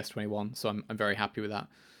compared to the S21, so I'm very happy with that.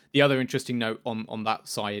 The other interesting note on that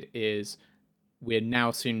side is we're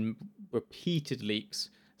now seeing repeated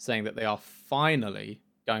leaks saying that they are finally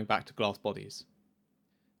going back to glass bodies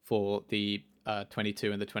for the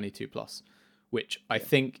 22 and the 22 Plus, which I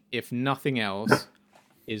think, if nothing else,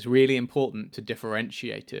 is really important to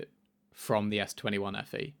differentiate it from the S21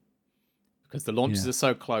 FE. Because the launches are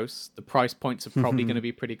so close, the price points are probably going to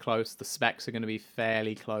be pretty close, the specs are going to be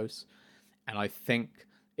fairly close, And I think,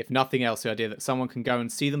 if nothing else, the idea that someone can go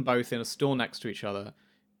and see them both in a store next to each other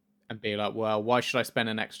and be like, well, why should I spend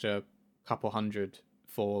an extra couple hundred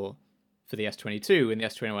for the S22 when the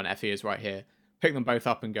S21 FE is right here? Pick them both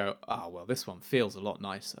up and go, oh, well, this one feels a lot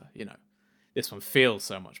nicer. This one feels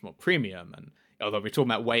so much more premium. And although we're talking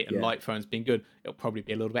about weight and light phones being good, it'll probably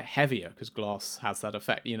be a little bit heavier because glass has that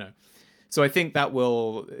effect, So I think that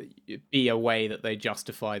will be a way that they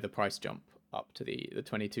justify the price jump up to the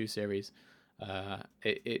 22 series.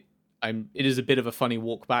 It is a bit of a funny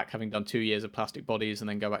walk back, having done 2 years of plastic bodies and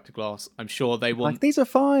then go back to glass. I'm sure they will. These are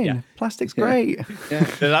fine. Yeah. Plastic's great. Yeah.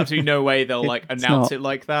 There's absolutely no way they'll announce it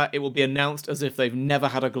like that. It will be announced as if they've never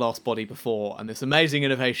had a glass body before, and this amazing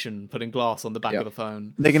innovation, putting glass on the back of the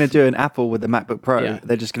phone. They're going to do an Apple with the MacBook Pro. Yeah.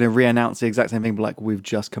 They're just going to re-announce the exact same thing, but like, we've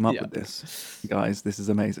just come up with this, guys. This is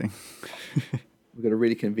amazing. We've got a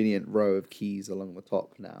really convenient row of keys along the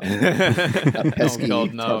top now. Oh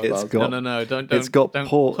God, no! No! Don't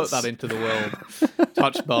ports. Put that into the world.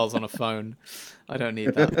 Touch bars on a phone. I don't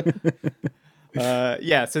need that.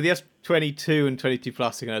 So the S22 and 22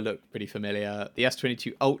 Plus are going to look pretty familiar. The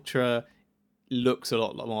S22 Ultra looks a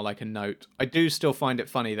lot more like a Note. I do still find it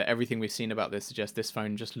funny that everything we've seen about this suggests this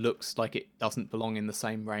phone just looks like it doesn't belong in the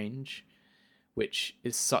same range, which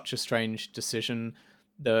is such a strange decision.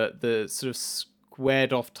 The sort of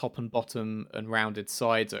squared off top and bottom and rounded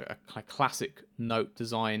sides are a classic Note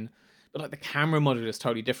design, but like the camera module is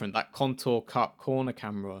totally different. That contour cut corner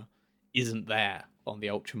camera isn't there on the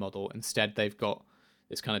Ultra model. Instead, they've got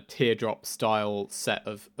this kind of teardrop style set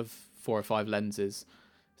of 4 or 5 lenses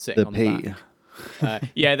sitting on the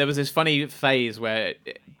back. There was this funny phase where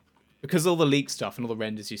because all the leak stuff and all the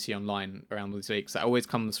renders you see online around these leaks, that always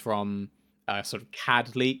comes from sort of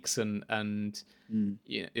CAD leaks and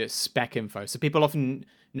spec info. So people often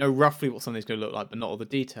know roughly what something's going to look like, but not all the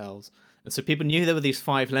details. And so people knew there were these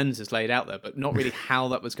 5 lenses laid out there, but not really how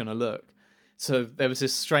that was going to look. So there was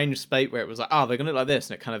this strange spate where it was like, they're going to look like this.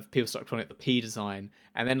 And it kind of, people started calling it the P design.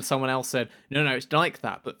 And then someone else said, no, it's like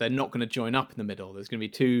that, but they're not going to join up in the middle. There's going to be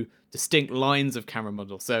 2 distinct lines of camera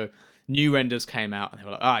models. So new renders came out and they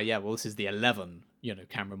were like, this is the 11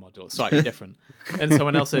 camera module, slightly different. And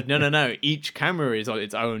someone else said, no, each camera is on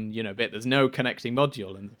its own, bit. There's no connecting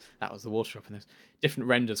module. And that was the water drop. And there's different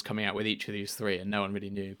renders coming out with each of these 3, and no one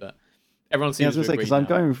really knew. But everyone seems to agree. Because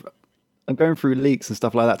I'm going through leaks and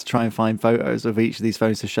stuff like that to try and find photos of each of these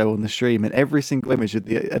phones to show on the stream, and every single image of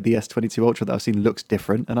the S22 Ultra that I've seen looks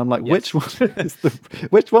different. And I'm like, which one is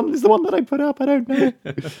the one that I put up? I don't know.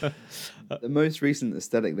 The most recent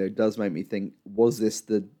aesthetic though does make me think: was this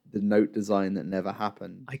the Note design that never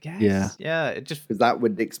happened? I guess. Yeah. It just because that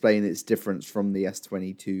would explain its difference from the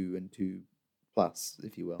S22 and 2 Plus,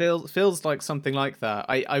 if you will. Feels like something like that.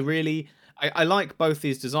 I like both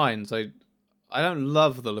these designs. I don't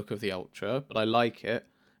love the look of the Ultra, but I like it.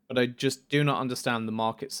 But I just do not understand the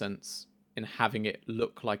market sense in having it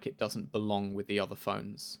look like it doesn't belong with the other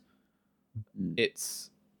phones. It's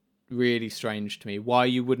really strange to me why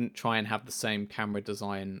you wouldn't try and have the same camera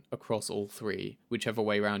design across all 3, whichever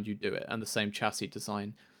way around you do it, and the same chassis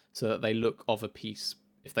design, so that they look of a piece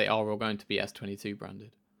if they are all going to be S22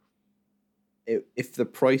 branded. If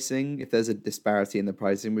there's a disparity in the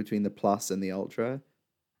pricing between the Plus and the Ultra,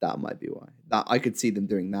 that might be why. That I could see them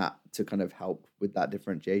doing that to kind of help with that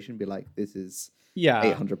differentiation. Be like, this is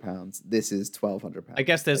 £800. This is £1,200. I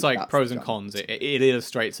guess there's like pros and cons. It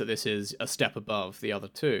illustrates that this is a step above the other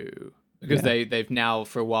 2 because they've now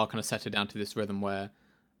for a while kind of settled down to this rhythm where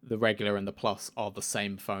the regular and the Plus are the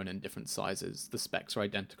same phone in different sizes. The specs are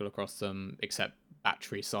identical across them except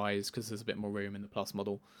battery size because there's a bit more room in the Plus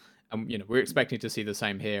model. And we're expecting to see the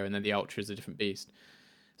same here, and then the Ultra is a different beast.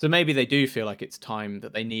 So maybe they do feel like it's time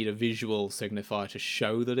that they need a visual signifier to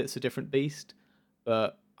show that it's a different beast.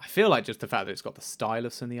 But I feel like just the fact that it's got the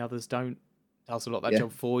stylus and the others don't does a lot of that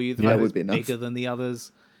job for you. The fact that it's bigger than the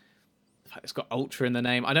others. The fact it's got Ultra in the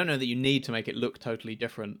name. I don't know that you need to make it look totally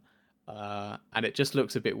different. And it just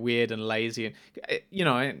looks a bit weird and lazy. And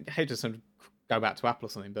I hate to sort of go back to Apple or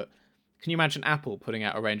something, but can you imagine Apple putting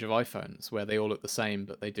out a range of iPhones where they all look the same,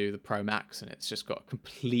 but they do the Pro Max and it's just got a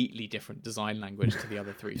completely different design language to the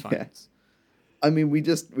other 3 phones? I mean, we've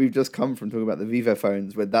just come from talking about the Vivo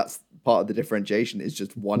phones where that's part of the differentiation is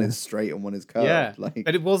just one is straight and one is curved. Yeah,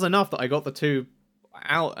 but it was enough that I got the 2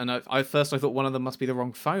 out, and I thought one of them must be the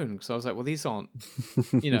wrong phone because I was like, well, these aren't,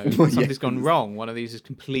 something's gone wrong. One of these is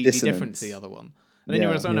completely different to the other one. And then you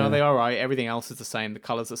realize, no, they are right. Everything else is the same. The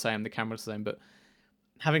color's the same. The camera's the same. But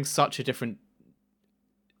having such a different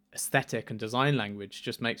aesthetic and design language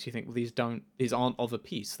just makes you think, well, these aren't of a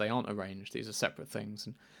piece. They aren't arranged. These are separate things.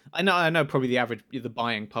 And I know probably the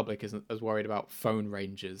buying public isn't as worried about phone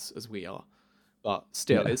ranges as we are, but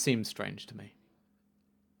still, it seems strange to me.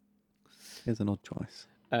 Here's an odd choice.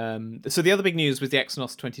 So the other big news was the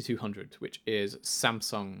Exynos 2200, which is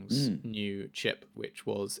Samsung's new chip, which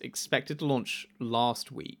was expected to launch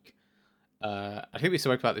last week. I think we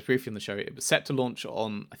spoke about this briefly on the show. It was set to launch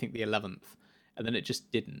on, I think, the 11th, and then it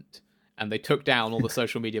just didn't. And they took down all the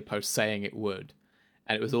social media posts saying it would,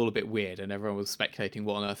 and it was all a bit weird, and everyone was speculating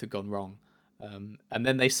what on earth had gone wrong. And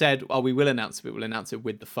then they said, "Oh, we will announce it. We'll announce it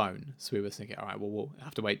with the phone." So we were thinking, "All right, well, we'll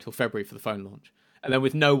have to wait till February for the phone launch." And then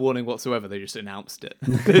with no warning whatsoever, they just announced it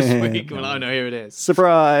this week. Well, oh no, here it is.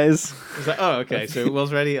 Surprise! I was like, oh, okay, so it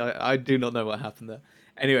was ready. I do not know what happened there.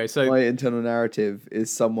 Anyway, so my internal narrative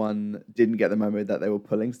is someone didn't get the memo that they were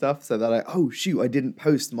pulling stuff, so they're like, "Oh shoot, I didn't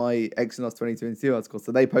post my Exynos 2022 article,"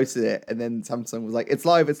 so they posted it, and then Samsung was like, "It's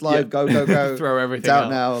live, go, throw everything it's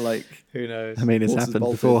out now." Like, who knows? I mean, it's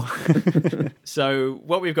happened before. So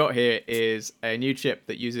what we've got here is a new chip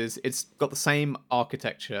that it's got the same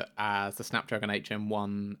architecture as the Snapdragon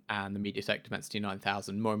HM1 and the MediaTek Dimensity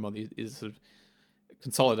 9000. More and more is sort of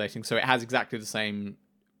consolidating, so it has exactly the same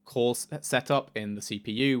core setup in the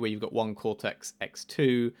CPU, where you've got one Cortex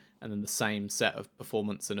X2 and then the same set of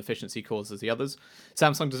performance and efficiency cores as the others.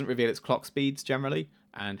 Samsung doesn't reveal its clock speeds generally,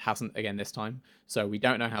 and hasn't again this time, so we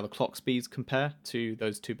don't know how the clock speeds compare to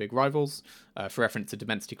those two big rivals. For reference, the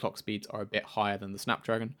Dimensity clock speeds are a bit higher than the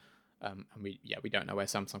Snapdragon, and we don't know where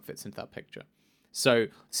Samsung fits into that picture. So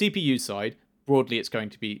CPU side, broadly it's going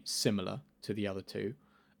to be similar to the other two.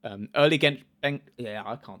 Early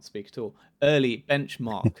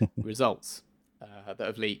benchmark results that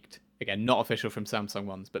have leaked, again, not official from Samsung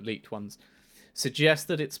ones, but leaked ones, suggest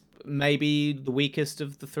that it's maybe the weakest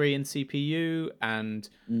of the three in CPU, and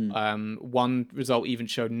one result even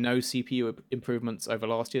showed no CPU improvements over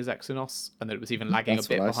last year's Exynos, and that it was even lagging a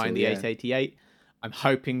bit behind the 888. I'm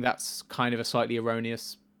hoping that's kind of a slightly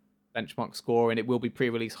erroneous benchmark score, and it will be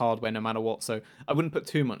pre-release hardware no matter what, so I wouldn't put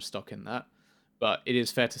too much stock in that. But it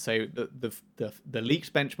is fair to say that the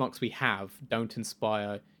leaked benchmarks we have don't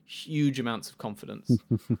inspire huge amounts of confidence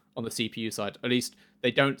on the CPU side. At least they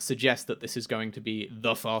don't suggest that this is going to be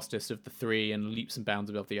the fastest of the three and leaps and bounds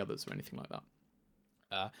above the others or anything like that.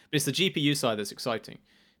 But it's the GPU side that's exciting,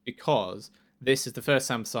 because this is the first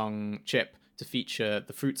Samsung chip to feature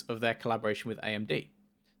the fruits of their collaboration with AMD.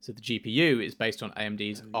 So the GPU is based on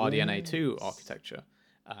AMD's RDNA 2 architecture,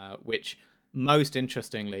 which most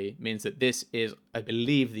interestingly means that this is, I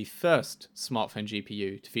believe, the first smartphone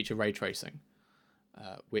GPU to feature ray tracing,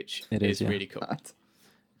 which is really cool.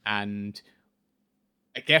 And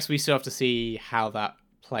I guess we still have to see how that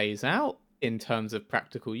plays out in terms of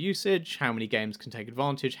practical usage, how many games can take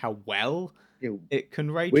advantage, how well it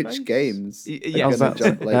can ray trace. Which games? Yeah.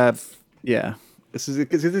 This is the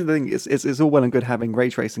thing. It's all well and good having ray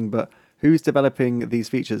tracing, but who's developing these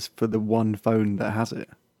features for the one phone that has it?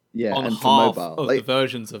 Yeah, on and half for mobile. of the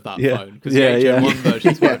versions of that phone, because the HM1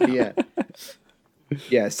 versions work.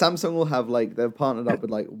 Yeah, Samsung will have they've partnered up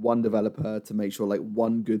with one developer to make sure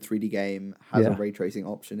one good 3D game has a ray tracing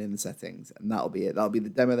option in the settings, and that'll be it. That'll be the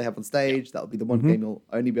demo they have on stage. That'll be the one game you'll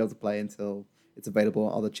only be able to play until it's available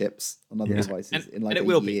on other chips on other devices. And it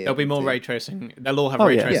will be. There'll be more ray tracing. They'll all have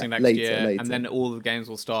ray tracing next year, and then all the games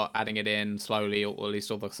will start adding it in slowly, or at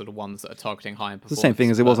least all the sort of ones that are targeting high end performance. It's the same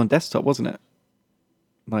thing as it was on desktop, wasn't it?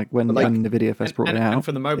 When NVIDIA first brought it out. And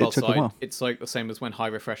from the mobile side, it's the same as when high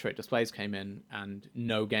refresh rate displays came in and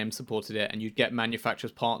no game supported it, and you'd get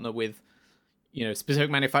manufacturers partner with, specific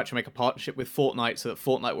manufacturer make a partnership with Fortnite so that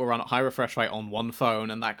Fortnite will run at high refresh rate on one phone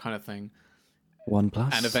and that kind of thing.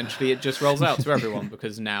 OnePlus. And eventually it just rolls out to everyone,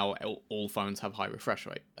 because now all phones have high refresh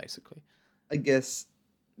rate, basically. I guess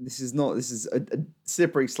this is a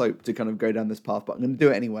slippery slope to kind of go down this path, but I'm going to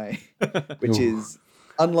do it anyway, which is,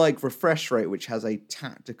 unlike refresh rate, which has a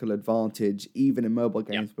tactical advantage even in mobile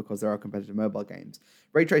games because there are competitive mobile games,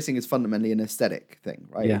 ray tracing is fundamentally an aesthetic thing,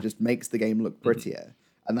 right? It just makes the game look prettier.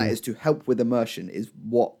 And that is to help with immersion, is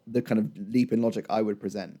what the kind of leap in logic I would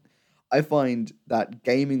present. I find that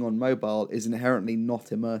gaming on mobile is inherently not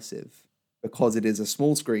immersive because it is a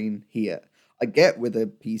small screen here. I get with a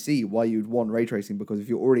PC why you'd want ray tracing, because if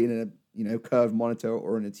you're already in a curved monitor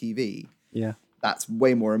or in a TV, that's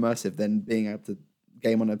way more immersive than being able to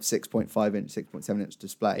game on a 6.5 inch, 6.7 inch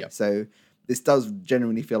display. So this does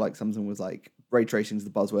genuinely feel like Samsung was like, ray tracing is the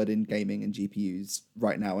buzzword in gaming and GPUs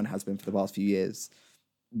right now and has been for the past few years.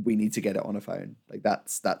 We need to get it on a phone.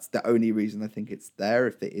 That's the only reason I think it's there,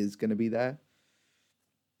 if it is going to be there.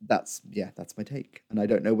 that's my take. And I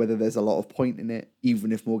don't know whether there's a lot of point in it,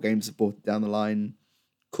 even if more games are brought down the line.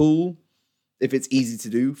 Cool. If it's easy to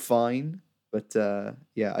do, fine. But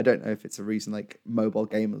I don't know if it's a reason like mobile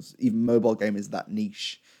gamers that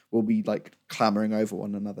niche, will be like clamoring over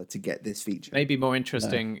one another to get this feature. Maybe more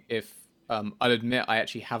interesting if I'll admit I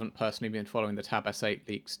actually haven't personally been following the Tab S8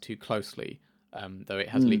 leaks too closely, though it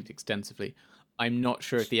has leaked extensively. I'm not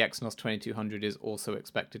sure if the Exynos 2200 is also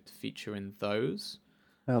expected to feature in those.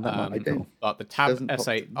 Oh, that might be cool. But the Tab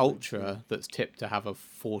S8 Ultra that's tipped to have a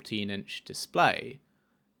 14-inch display.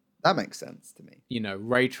 That makes sense to me. You know,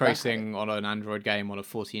 ray tracing on an Android game on a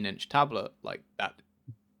 14-inch tablet, like that,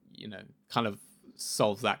 you know, kind of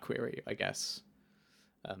solves that query, I guess.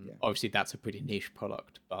 Obviously, that's a pretty niche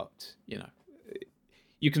product, but, you know,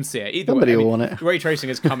 you can see it. Either Somebody way, will want it. Ray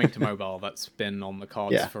tracing is coming to mobile. That's been on the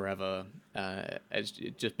cards forever. It's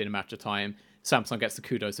just been a matter of time. Samsung gets the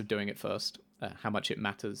kudos of doing it first. How much it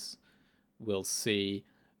matters, we'll see.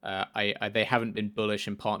 They haven't been bullish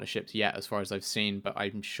in partnerships yet, as far as I've seen, but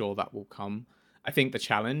I'm sure that will come. I think the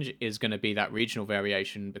challenge is going to be that regional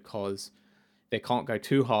variation, because they can't go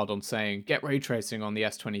too hard on saying get ray tracing on the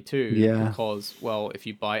S22, because, well, if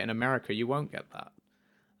you buy it in America, you won't get that.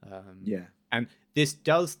 And this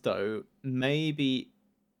does, though, maybe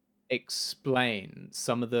explain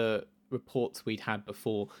some of the reports we'd had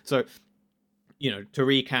before. So, you know, to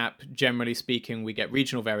recap, generally speaking, we get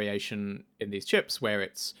regional variation in these chips where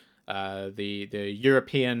it's the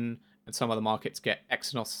European and some other markets get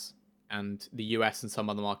Exynos, and the US and some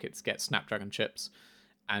other markets get Snapdragon chips.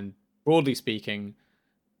 And broadly speaking,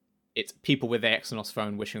 it's people with the Exynos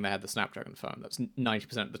phone wishing they had the Snapdragon phone. That's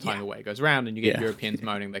 90% of the time the way it goes around, and you get Europeans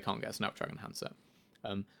moaning they can't get a Snapdragon handset.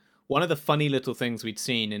 One of the funny little things we'd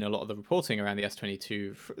seen in a lot of the reporting around the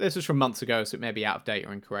S22, this was from months ago, so it may be out of date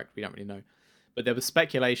or incorrect, we don't really know. But there was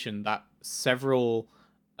speculation that several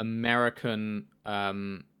American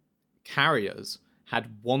carriers had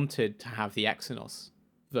wanted to have the Exynos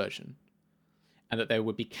version, and that there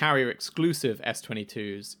would be carrier-exclusive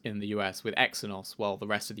S22s in the US with Exynos, while the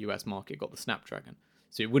rest of the US market got the Snapdragon.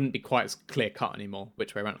 So it wouldn't be quite as clear-cut anymore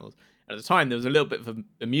which way around it was. And at the time, there was a little bit of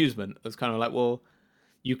amusement. It was kind of like, well,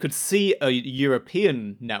 you could see a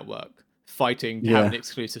European network fighting to have an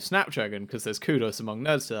exclusive Snapdragon, because there's kudos among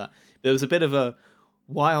nerds to that. There was a bit of a,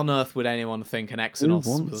 why on earth would anyone think an Exynos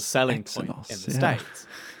was a selling point in the States?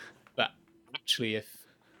 But actually, if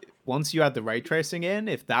once you had the ray tracing in,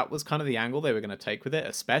 if that was kind of the angle they were going to take with it,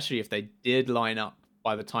 especially if they did line up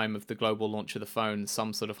by the time of the global launch of the phone,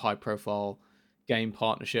 some sort of high-profile game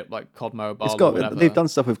partnership like COD Mobile or whatever. They've done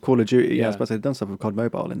stuff with Call of Duty. Yeah, I suppose they've done stuff with COD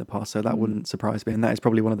Mobile in the past, so that wouldn't surprise me. And that is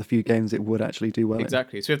probably one of the few games it would actually do well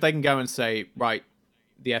Exactly. So if they can go and say, right,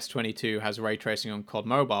 the S22 has ray tracing on COD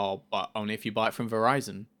Mobile, but only if you buy it from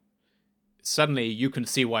Verizon, suddenly you can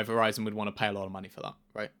see why Verizon would want to pay a lot of money for that,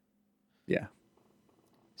 right? Yeah.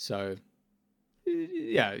 So,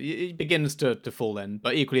 yeah, it begins to fall in.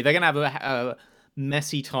 But equally, they're going to have a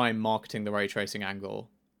messy time marketing the ray tracing angle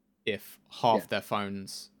if half their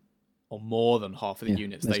phones, or more than half of the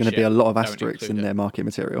units there's they ship, going to be a lot of asterisks in their market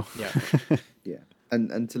material. Yeah.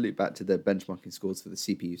 And to loop back to the benchmarking scores for the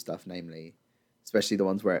CPU stuff, namely, especially the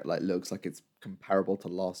ones where it like looks like it's comparable to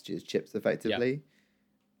last year's chips effectively,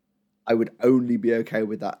 I would only be okay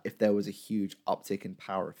with that if there was a huge uptick in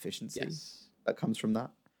power efficiency that comes from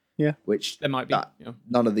that. Yeah. Which there might be.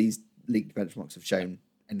 None of these leaked benchmarks have shown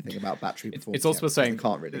anything about battery performance. It's also saying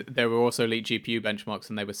can't really. There were also leaked GPU benchmarks,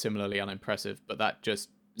 and they were similarly unimpressive, but that just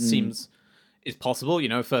seems is possible. You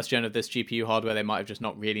know, first gen of this GPU hardware, they might have just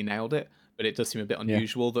not really nailed it, but it does seem a bit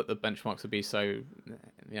unusual that the benchmarks would be so, you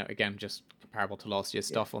know, again, just comparable to last year's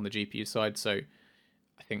stuff on the GPU side. So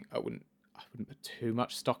I think I wouldn't put too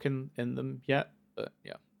much stock in them yet, but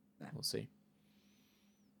we'll see.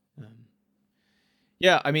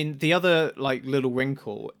 Yeah, I mean, the other like little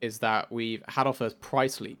wrinkle is that we've had our first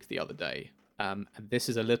price leak the other day, and this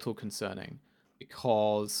is a little concerning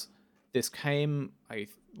because this came, I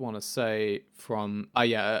want to say, from a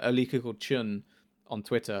leaker called Chun on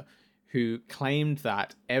Twitter, who claimed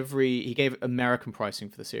that he gave American pricing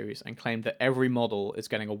for the series and claimed that every model is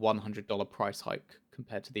getting a $100 price hike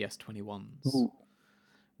compared to the S21s,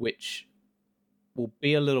 which will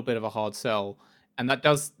be a little bit of a hard sell. And that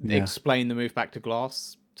does explain the move back to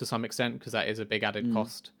glass to some extent, because that is a big added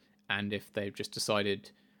cost. And if they've just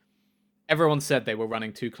decided... Everyone said they were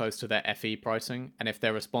running too close to their FE pricing, and if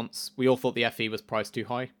their response... We all thought the FE was priced too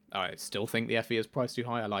high. I still think the FE is priced too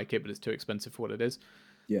high. I like it, but it's too expensive for what it is.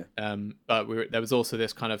 Yeah. But there was also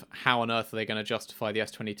this kind of, how on earth are they going to justify the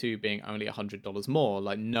S22 being only $100 more?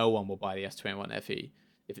 Like, no one will buy the S21 FE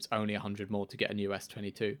if it's only $100 more to get a new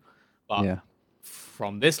S22. But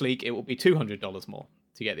from this leak, it will be $200 more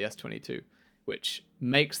to get the S22, which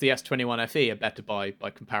makes the S21 FE a better buy by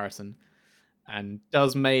comparison, and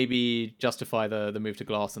does maybe justify the move to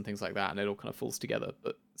glass and things like that, and it all kind of falls together.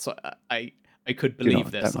 But so I could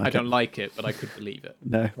believe this. I don't like it, but I could believe it.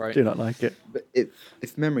 No, right? Do not like it. But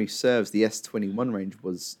if memory serves, the S21 range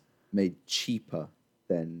was made cheaper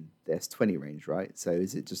than the S20 range, right? So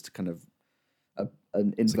is it just kind of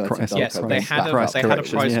an inverted? Yes, they had a price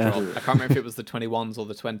drop. I can't remember if it was the 21s or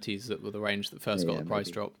the 20s that were the range that first got the price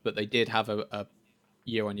drop, but they did have a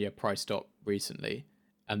year-on-year price drop recently,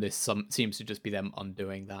 and this seems to just be them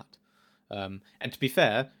undoing that. And to be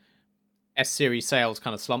fair, S-Series sales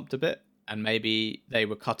kind of slumped a bit, and maybe they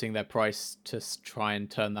were cutting their price to try and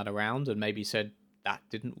turn that around, and maybe said that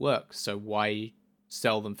didn't work, so why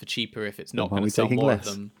sell them for cheaper if it's not going to sell more of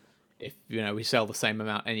them? If we sell the same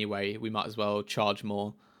amount anyway, we might as well charge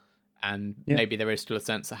more. And maybe there is still a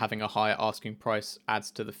sense that having a higher asking price adds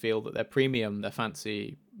to the feel that they're premium, they're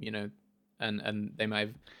fancy, and they may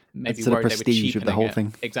have maybe worried they were cheapening of the whole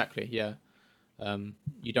thing. Exactly, yeah.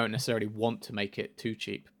 You don't necessarily want to make it too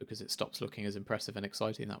cheap because it stops looking as impressive and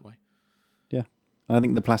exciting that way. Yeah, I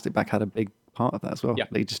think the plastic back had a big part of that as well. Yeah.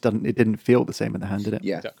 It didn't feel the same in the hand, did it?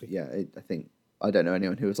 Yeah, exactly. Yeah. I don't know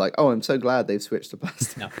anyone who was like, "Oh, I'm so glad they've switched to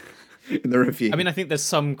plastic." No. In the review. I mean, I think there's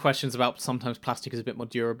some questions about sometimes plastic is a bit more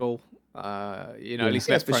durable. At least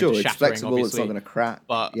less for prone sure. to It's shattering, flexible. obviously. It's not going to crack.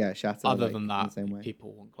 But shatter. Other than that, the same way.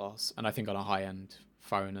 people want glass, and I think on a high-end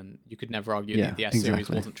phone, and you could never argue that the S exactly. series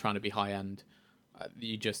wasn't trying to be high-end.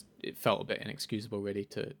 It felt a bit inexcusable really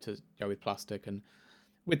to go with plastic, and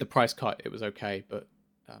with the price cut, it was okay. But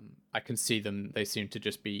I can see them; they seem to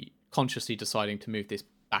just be consciously deciding to move this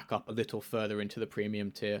back up a little further into the premium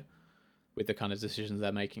tier with the kind of decisions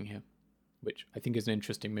they're making here, which I think is an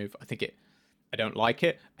interesting move. I don't like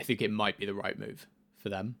it. I think it might be the right move for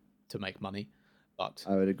them to make money, but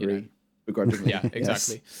I would agree. Begrudgingly. Yeah,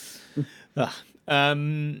 exactly.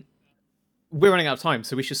 We're running out of time,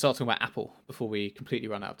 so we should start talking about Apple before we completely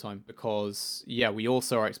run out of time, because we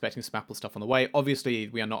also are expecting some Apple stuff on the way. Obviously,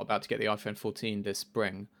 we are not about to get the iPhone 14 this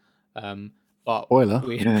spring, but spoiler.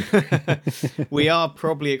 We are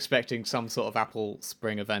probably expecting some sort of Apple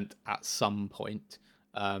spring event at some point.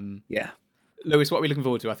 Lewis, what are we looking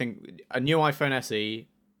forward to? I think a new iPhone SE,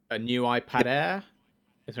 a new iPad Air.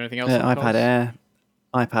 Is there anything else? iPad Air,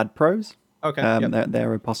 iPad Pros. Okay.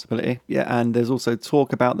 They're a possibility. Yeah, and there's also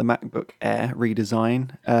talk about the MacBook Air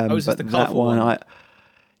redesign. Is this the colourful one?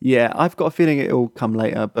 I've got a feeling it'll come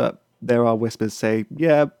later, but there are whispers say,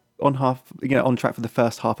 on track for the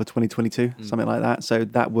first half of 2022, something like that. So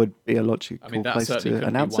that would be a logical place to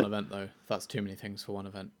announce it. One event though. That's too many things for one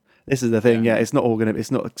event. This is the thing, it's not all going to.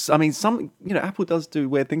 It's not. I mean, Apple does do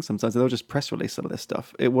weird things sometimes. They'll just press release some of this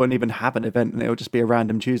stuff. It won't even have an event, and it'll just be a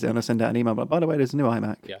random Tuesday, and I'll send out an email. But by the way, there's a new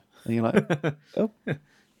iMac. Yeah, and you're like, oh,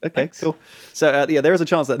 okay, cool. So there is a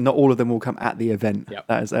chance that not all of them will come at the event. Yep.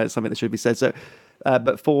 That is something that should be said. So,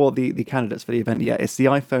 but for the candidates for the event, it's the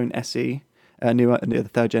iPhone SE. The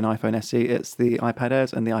third gen iPhone SE, it's the iPad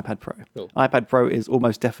Airs and the iPad Pro. Cool. iPad Pro is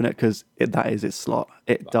almost definite because that is its slot.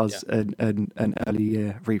 It does an early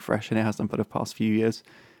year refresh, and it has done for the past few years.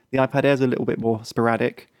 The iPad Air is a little bit more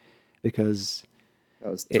sporadic because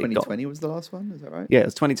that was 2020 was the last one. Is that right? Yeah, it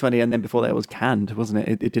was 2020, and then before that it was canned, wasn't it?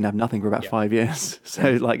 It didn't have nothing for about 5 years. So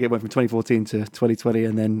it went from 2014 to 2020,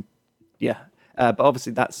 and then but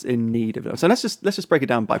obviously that's in need of it. So let's just break it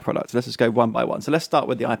down by product. Let's just go one by one. So let's start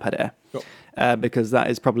with the iPad Air, because that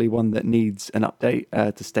is probably one that needs an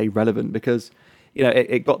update to stay relevant. Because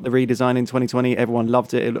it got the redesign in 2020. Everyone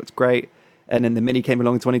loved it. It looked great. And then the Mini came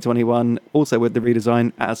along in 2021, also with the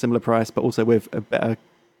redesign at a similar price, but also with a better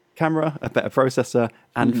camera, a better processor,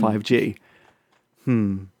 and 5G.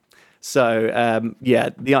 So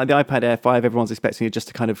the iPad Air 5, everyone's expecting it just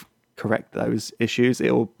to kind of correct those issues.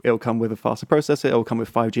 It'll come with a faster processor, it'll come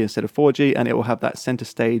with 5G instead of 4G, and it will have that center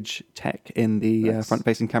stage tech in the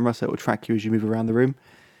front-facing camera, so it will track you as you move around the room.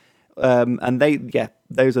 And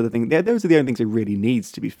those are the things. Those are the only things it really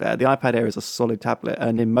needs. To be fair, the iPad Air is a solid tablet,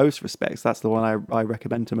 and in most respects, that's the one I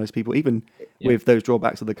recommend to most people. Even with those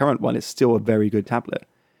drawbacks of the current one, it's still a very good tablet.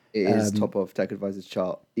 It is top of TechAdvisor's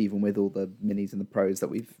chart, even with all the minis and the pros that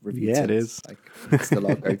we've reviewed. Yeah, it is. It's still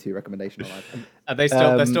our go-to recommendation on iPad. Are they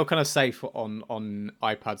still they're still kind of safe on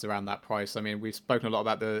iPads around that price? I mean, we've spoken a lot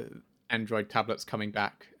about the Android tablets coming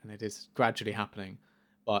back, and it is gradually happening,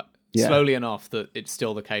 but slowly enough that it's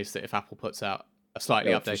still the case that if Apple puts out a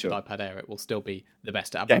slightly updated iPad Air, it will still be the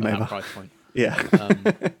best tablet at that price point. Yeah,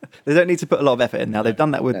 they don't need to put a lot of effort in now. They've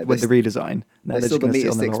done that with the redesign. Now they're still the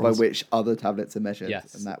meter sticks by which other tablets are measured,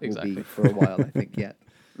 and that will be for a while, I think. Yeah.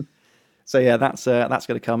 So that's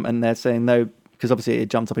going to come, and they're saying though, because obviously it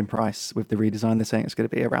jumped up in price with the redesign. They're saying it's going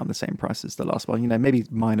to be around the same price as the last one. Maybe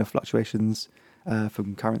minor fluctuations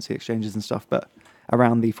from currency exchanges and stuff, but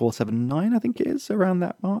around the 479, I think it is around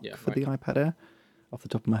that mark for the iPad Air, off the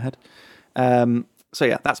top of my head. So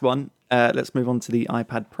yeah, that's one. Let's move on to the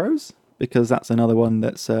iPad Pros, because that's another one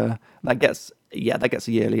that gets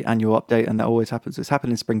a yearly annual update, and that always happens. It's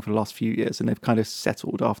happened in spring for the last few years, and they've kind of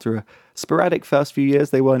settled after a sporadic first few years.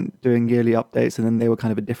 They weren't doing yearly updates, and then they were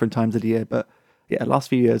kind of at different times of the year. But yeah, last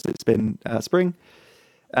few years it's been spring.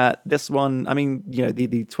 This one, I mean,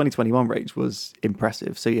 the 2021 range was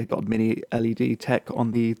impressive. So you've got mini LED tech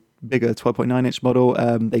on the bigger 12.9-inch model.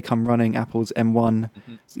 They come running Apple's M1,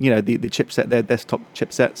 the chipset, their desktop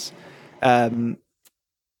chipsets.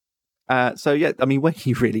 So yeah, I mean, where can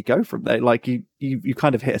you really go from there? Like you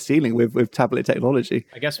kind of hit a ceiling with tablet technology.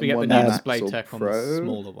 I guess we get the new display tech on the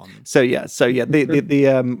smaller one. So yeah,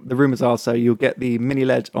 the rumors are, so you'll get the mini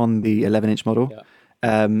LED on the 11-inch model.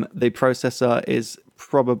 Yeah. The processor is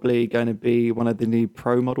probably going to be one of the new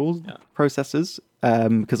Pro models processors,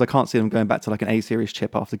 because I can't see them going back to like an A series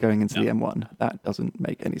chip after going into the M1. That doesn't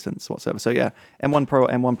make any sense whatsoever. So yeah, M1 Pro,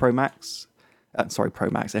 M1 Pro Max, Pro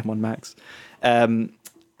Max, M1 Max.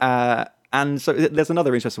 And so there's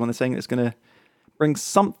another interesting one. They're saying it's going to bring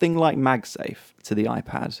something like MagSafe to the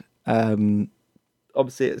iPad.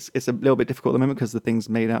 Obviously, it's a little bit difficult at the moment because the thing's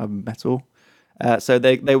made out of metal. So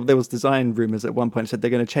there was design rumors at one point that said they're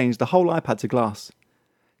going to change the whole iPad to glass,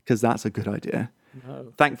 because that's a good idea.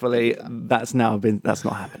 No. Thankfully, that's not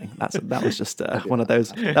happening. That was just one of those.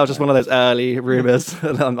 That was just one of those early rumors.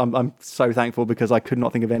 I'm so thankful, because I could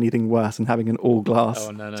not think of anything worse than having an all glass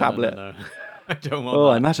tablet. No. I don't want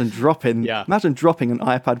that. Imagine dropping an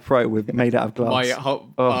iPad Pro made out of glass.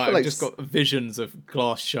 I've just got visions of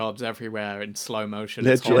glass shards everywhere in slow motion.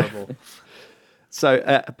 It's horrible.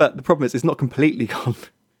 So, but the problem is it's not completely gone,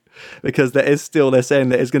 because they're saying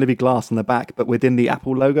that it's going to be glass on the back, but within the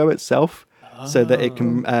Apple logo itself, so that it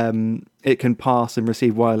can pass and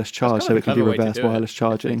receive wireless charge, so it can be reverse wireless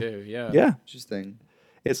charging. Yeah. Interesting.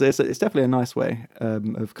 It's definitely a nice way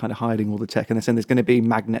of kind of hiding all the tech, and they're saying there's going to be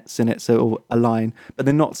magnets in it, so it'll align, but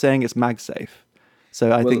they're not saying it's MagSafe.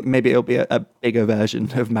 So I think maybe it'll be a bigger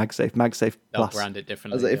version of MagSafe Plus. They'll brand it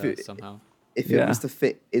differently somehow. If it was to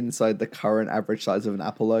fit inside the current average size of an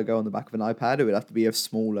Apple logo on the back of an iPad, it would have to be a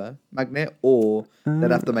smaller magnet, or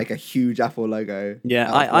they'd have to make a huge Apple logo.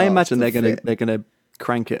 Yeah, I imagine they're gonna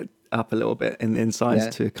crank it up a little bit in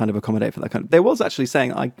size to kind of accommodate for that kind of. There was actually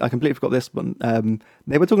saying, I completely forgot this one.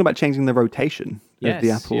 They were talking about changing the rotation of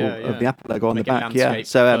the Apple logo on the back. Yeah,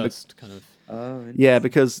 so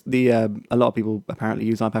because a lot of people apparently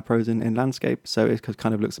use iPad Pros in landscape, so it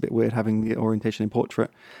kind of looks a bit weird having the orientation in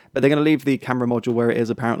portrait. But they're going to leave the camera module where it is.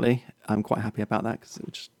 Apparently, I'm quite happy about that,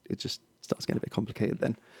 because it just starts getting a bit complicated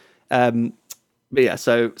then. But yeah,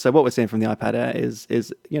 so what we're seeing from the iPad Air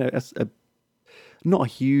is not a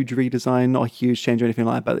huge redesign, not a huge change or anything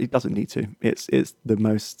like that, but it doesn't need to. It's the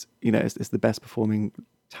most, it's the best performing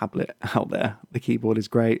tablet out there. The keyboard is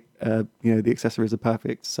great. The accessories are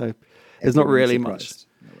perfect. So there's not really much,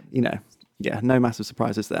 no massive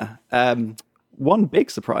surprises there. One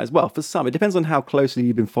big surprise, well, for some, it depends on how closely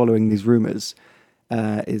you've been following these rumors,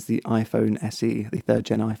 is the iPhone SE, the third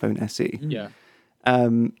gen iPhone SE. Yeah.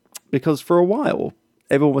 Because for a while,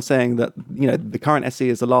 everyone was saying that, the current SE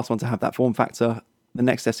is the last one to have that form factor. The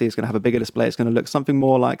next SE is going to have a bigger display. It's going to look something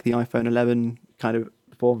more like the iPhone 11 kind of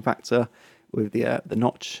form factor, with the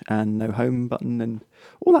notch and no home button and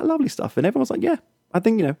all that lovely stuff. And everyone was like, yeah, I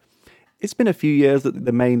think, it's been a few years that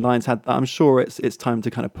the main lines had that. I'm sure it's time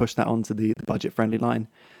to kind of push that onto the budget-friendly line.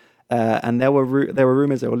 And there were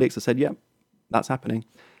rumors, there were leaks that said, yeah, that's happening.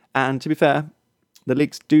 And to be fair, the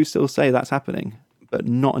leaks do still say that's happening, but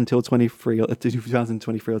not until 2023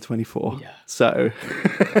 or 24. Yeah.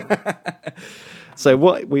 So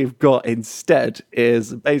what we've got instead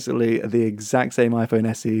is basically the exact same iPhone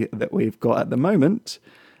SE that we've got at the moment,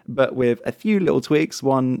 but with a few little tweaks.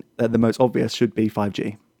 One, the most obvious, should be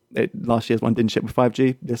 5G. Last year's one didn't ship with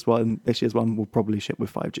 5G. This year's one will probably ship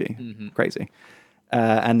with 5G. Mm-hmm. Crazy.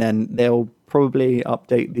 And then they'll probably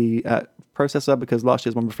update the processor, because last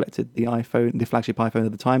year's one reflected the flagship iPhone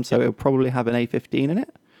at the time, so it'll probably have an A15 in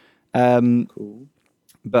it. Cool.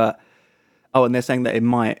 But and they're saying that it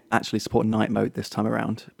might actually support night mode this time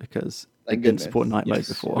around, because it didn't support night mode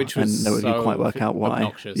before, which was and nobody could quite work out why.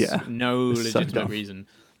 Obnoxious. Yeah, no legitimate reason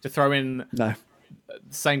to throw in the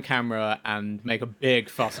same camera and make a big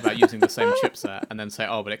fuss about using the same chipset, and then say,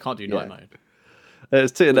 but it can't do night mode.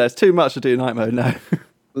 There's too much to do night mode now.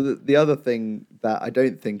 Well, the other thing that I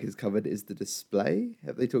don't think is covered is the display.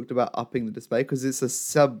 Have they talked about upping the display? Because it's a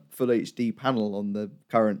sub Full HD panel on the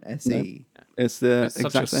current SE. It's the It's such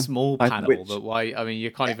exact a same small iPhone. panel that why? I mean,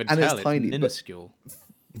 you can't even And tell. it's tiny, minuscule.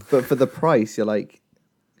 But for the price, you're like,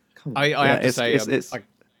 come on. I have to say, it's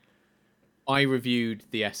I reviewed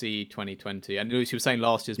the SE 2020, and Lucy was saying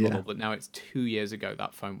last year's model, Yeah. but now it's 2 years ago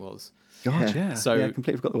that phone was. God, yeah. So I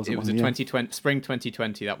completely forgot there was it was one. a Yeah. 2020 spring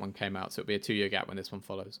 2020 that one came out, so it'll be a 2-year gap when this one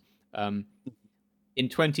follows. In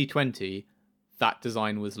 2020, that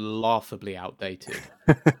design was laughably outdated.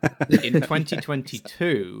 In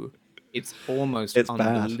 2022, it's almost It's bad.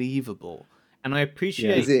 unbelievable. And I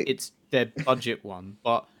appreciate it's their budget one,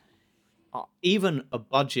 but even a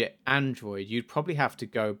budget Android, you'd probably have to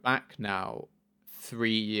go back now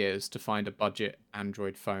 3 years to find a budget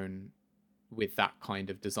Android phone with that kind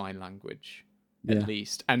of design language, at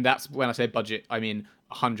least. And that's when I say budget, I mean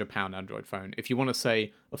 £100 Android phone. If you want to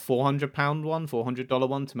say a £400 one, $400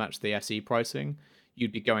 one to match the SE pricing,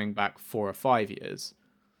 you'd be going back 4 or 5 years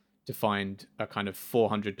to find a kind of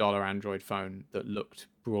 $400 Android phone that looked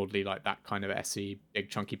broadly like that kind of SE, big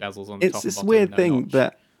chunky bezels on the top. It's and this bottom, weird no thing notch.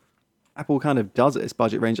 that Apple kind of does at its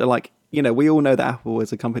budget range. Like, we all know that Apple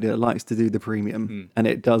is a company that likes to do the premium, and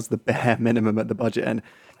it does the bare minimum at the budget end.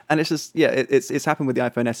 And it's just, it's happened with the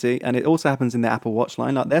iPhone SE, and it also happens in the Apple Watch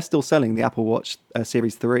line. Like, they're still selling the Apple Watch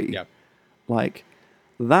Series 3. Yeah. Like,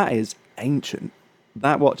 that is ancient.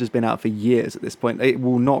 That watch has been out for years at this point. It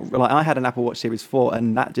will not, like, I had an Apple Watch Series 4,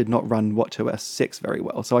 and that did not run WatchOS 6 very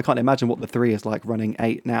well. So I can't imagine what the 3 is like running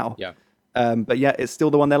 8 now. Yeah. But yeah, it's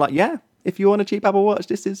still the one they're like, if you want a cheap Apple Watch,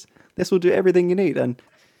 this will do everything you need. And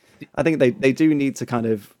I think they do need to kind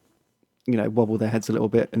of, wobble their heads a little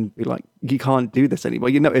bit and be like, you can't do this anymore.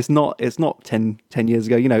 It's not 10 years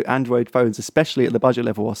ago. Android phones, especially at the budget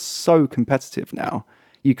level, are so competitive now.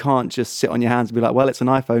 You can't just sit on your hands and be like, well, it's an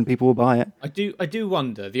iPhone, people will buy it. I do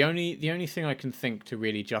wonder. The only thing I can think to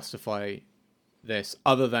really justify this,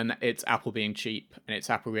 other than it's Apple being cheap and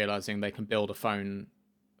it's Apple realizing they can build a phone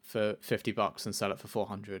for $50 and sell it for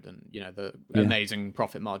 400, and the amazing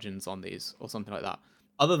profit margins on these or something like that.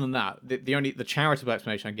 Other than that, the charitable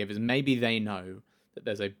explanation I give is maybe they know that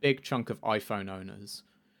there's a big chunk of iPhone owners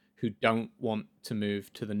who don't want to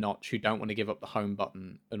move to the notch, who don't want to give up the home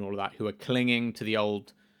button and all of that, who are clinging to the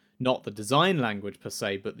old, not the design language per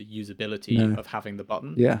se, but the usability of having the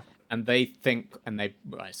button. Yeah. And they think,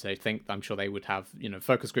 I'm sure they would have,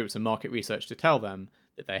 focus groups and market research to tell them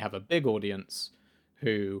that they have a big audience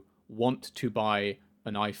who want to buy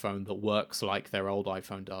an iPhone that works like their old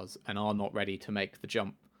iPhone does and are not ready to make the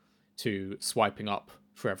jump to swiping up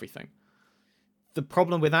for everything. The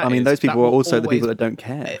problem with that is those people that are also the always, people that don't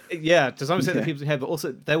care. Yeah, to some extent the people who care, but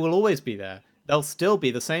also they will always be there. They'll still be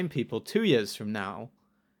the same people 2 years from now,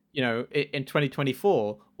 in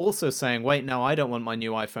 2024, also saying, wait, no, I don't want my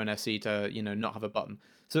new iPhone SE to, not have a button.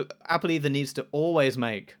 So Apple either needs to always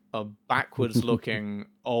make a backwards looking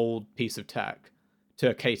old piece of tech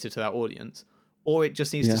to cater to that audience, or it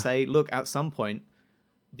just needs to say, look, at some point,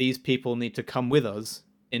 these people need to come with us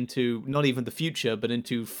into not even the future, but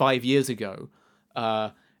into 5 years ago,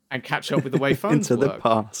 and catch up with the way phones into work. the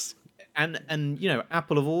past. And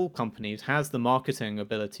Apple of all companies has the marketing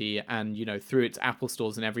ability and, through its Apple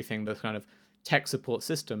stores and everything, the kind of tech support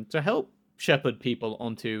system to help shepherd people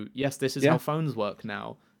onto, yes, this is how phones work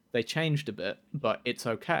now. They changed a bit, but it's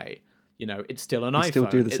okay. It's still an iPhone. Still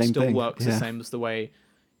do the it same still thing. works the same as the way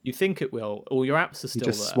you think it will. All your apps are still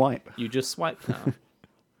just there. swipe. You just swipe now.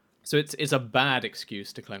 So it's a bad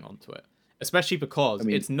excuse to cling onto it, especially because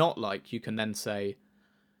it's not like you can then say,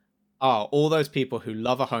 all those people who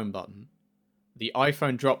love a home button, the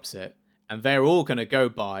iPhone drops it, and they're all going to go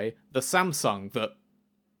buy the Samsung that,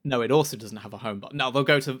 no, it also doesn't have a home button. No, they'll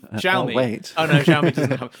go to Xiaomi. Wait. Oh, no, Xiaomi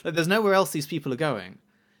doesn't have... There's nowhere else these people are going.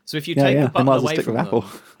 So if you take the button away from them, Apple.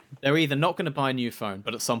 they're either not going to buy a new phone,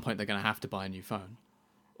 but at some point they're going to have to buy a new phone,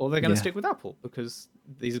 or they're going to stick with Apple, because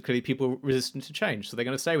these are clearly people resistant to change, so they're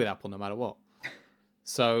going to stay with Apple no matter what.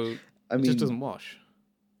 So it just doesn't wash.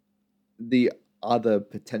 The other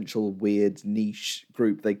potential weird niche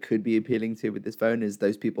group they could be appealing to with this phone is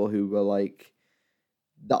those people who were like,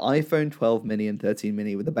 the iPhone 12 mini and 13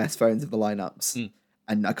 mini were the best phones of the lineups.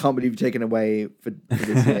 And I can't believe you're taking away for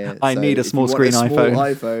this year. I need a small screen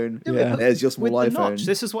iPhone. There's your small with iPhone. The notch,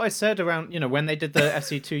 this is what I said around, when they did the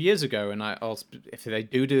SE 2 years ago, and if they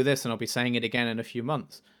do this, and I'll be saying it again in a few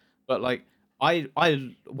months. But like,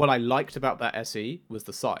 what I liked about that SE was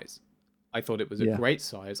the size. I thought it was a great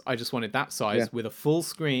size. I just wanted that size with a full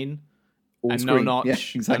screen and no notch.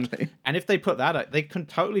 Yeah, exactly. And if they put that up, they can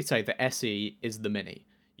totally say the SE is the mini.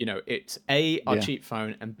 It's A, our cheap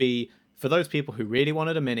phone, and B, for those people who really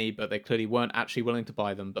wanted a mini, but they clearly weren't actually willing to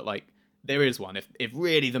buy them, but like, there is one. If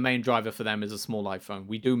really the main driver for them is a small iPhone,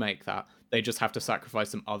 we do make that. They just have to sacrifice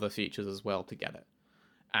some other features as well to get it.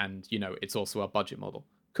 And, it's also a budget model.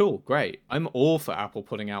 Cool, great. I'm all for Apple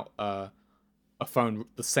putting out a phone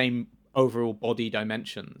the same overall body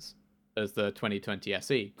dimensions as the 2020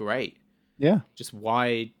 SE. Great. Yeah. Just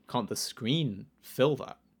why can't the screen fill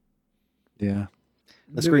that? Yeah.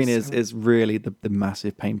 The screen is really the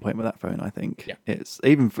massive pain point with that phone, I think. Yeah. It's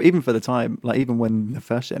even for the time, like even when the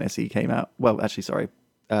first Gen SE came out,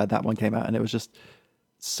 that one came out and it was just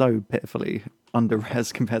so pitifully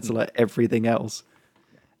under-res compared to like everything else.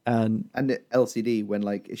 And LCD when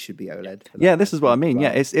like it should be OLED. Yeah, this is what I mean. Yeah,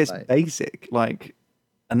 it's like, basic. Like,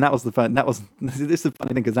 and that was the phone. This is the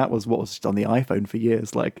funny thing because that was what was on the iPhone for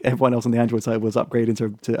years. Like everyone else on the Android side was upgrading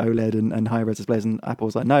to OLED and higher res displays, and Apple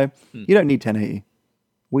was like, no, you don't need 1080.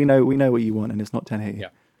 We know what you want, and it's not 1080. Yeah.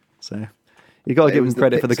 So you got to give them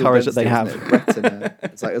credit for the courage that they have. Retina.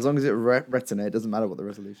 It's like as long as it's Retina, it doesn't matter what the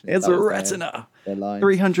resolution is. It's a Retina.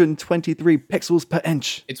 323 pixels per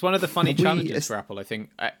inch. It's one of the funny challenges for Apple. I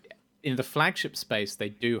think in the flagship space, they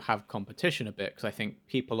do have competition a bit because I think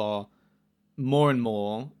people are more and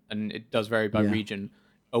more, and it does vary by region,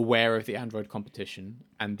 aware of the Android competition,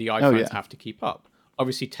 and the iPhones have to keep up.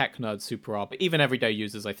 Obviously, tech nerds super are, but even everyday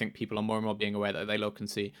users, I think people are more and more being aware that they look and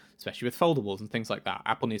see, especially with foldables and things like that.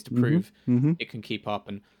 Apple needs to prove it can keep up,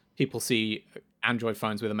 and people see Android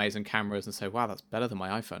phones with amazing cameras and say, wow, that's better than my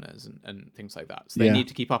iPhone is, and things like that. So they need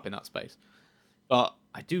to keep up in that space. But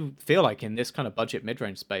I do feel like in this kind of budget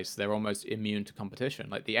mid-range space, they're almost immune to competition.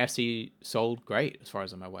 Like the SE sold great, as far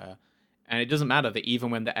as I'm aware. And it doesn't matter that even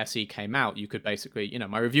when the SE came out, you could basically,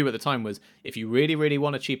 my review at the time was, if you really, really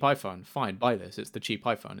want a cheap iPhone, fine, buy this. It's the cheap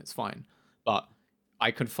iPhone. It's fine. But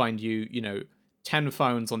I could find you, 10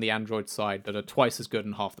 phones on the Android side that are twice as good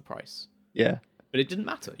and half the price. Yeah. But it didn't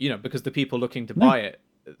matter, because the people looking to buy it,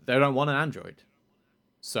 they don't want an Android.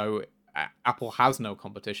 So Apple has no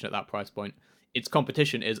competition at that price point. Its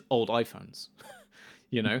competition is old iPhones,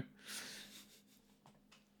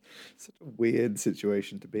 Such a weird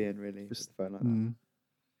situation to be in, really. Just a phone like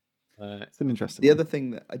that. It's an interesting. The other thing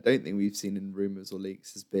that I don't think we've seen in rumors or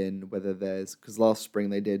leaks has been whether there's, because last spring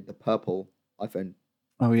they did the purple iPhone.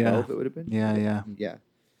 Oh yeah, 12, it would have been. Yeah.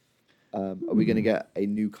 Are we going to get a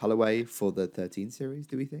new colorway for the 13 series?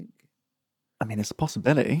 Do we think? I mean, it's a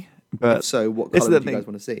possibility, but so what color do you guys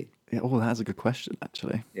want to see? Yeah, that's a good question,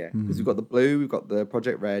 actually. Yeah, because we've got the blue, we've got the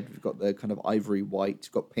Project Red, we've got the kind of ivory white,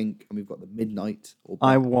 we've got pink, and we've got the midnight.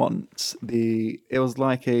 I want it was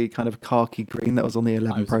like a kind of khaki green that was on the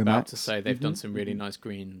 11 Pro Max. I was about to say, they've done some really nice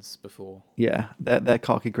greens before. Yeah, their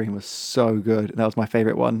khaki green was so good. That was my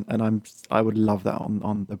favorite one, and I would love that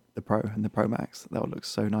on the Pro and the Pro Max. That would look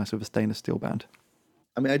so nice with a stainless steel band.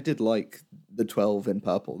 I mean, I did like the 12 in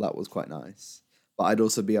purple. That was quite nice. But I'd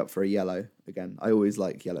also be up for a yellow again. I always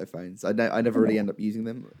like yellow phones. I never really end up using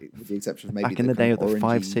them, with the exception of maybe back in the day of the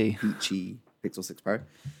orangey, 5C, peachy Pixel 6 Pro.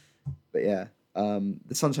 But yeah,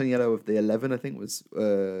 the sunshine yellow of the 11, I think, was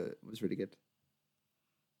really good.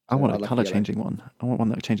 I want a color changing one. I want one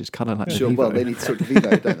that changes color like sure. The Vivo. Well, they need to switch to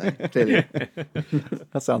Vivo, don't they? Clearly,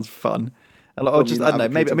 that sounds fun. I don't know.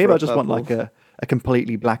 Maybe I just want like a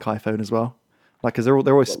completely black iPhone as well. Like, because they're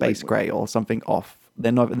always space gray or something off.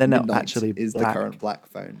 They're not actually is black. The current black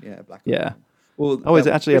phone. Yeah, black. Yeah. Phone. Well, oh, is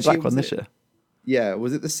it actually a black one this year? Yeah,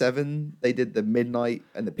 was it the 7? They did the midnight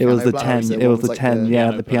and the it piano was the black, 10. It was the like 10.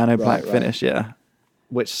 The piano black right. finish. Yeah,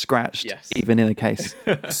 which scratched even in a case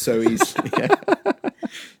so easily. Yeah.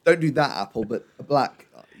 Don't do that, Apple, but a black.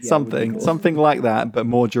 Yeah, something like that, but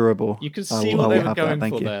more durable. You can see what they were going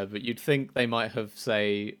for there, but you'd think they might have,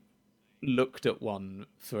 say, looked at one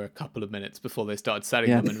for a couple of minutes before they started selling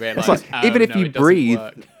them and realized, like, even if you breathe,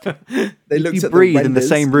 they looked if you at breathe the in the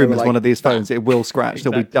same room as like, one of these phones, it will scratch.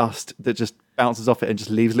 Exactly. There'll be dust that just bounces off it and just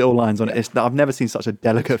leaves little lines on it. I've never seen such a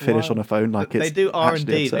delicate finish on a phone. Like, they do R&D.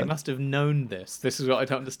 They absurd. must have known this. This is what I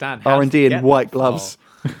don't understand. R&D in white gloves.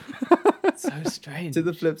 So strange. To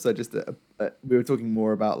the flip side, just we were talking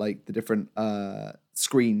more about like the different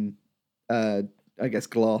screen, I guess,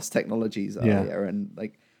 glass technologies earlier, and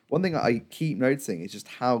like one thing I keep noticing is just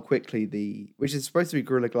how quickly which is supposed to be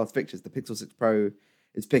Gorilla Glass Victors, the Pixel 6 Pro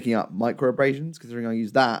is picking up micro abrasions, considering I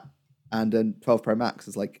use that and then 12 Pro Max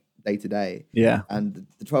is like day to day. Yeah, and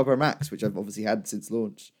the 12 Pro Max, which I've obviously had since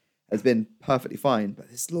launch, has been perfectly fine, but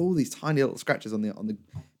there's all these tiny little scratches on the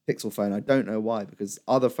Pixel phone. I don't know why, because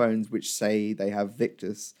other phones which say they have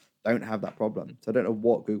Victus don't have that problem. So I don't know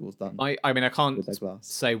what Google's done. I mean, I can't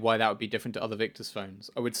say why that would be different to other Victus phones.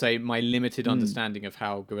 I would say my limited understanding of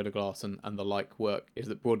how Gorilla Glass and the like work is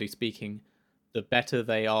that, broadly speaking, the better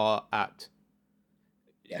they are at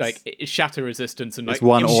like shatter resistance and like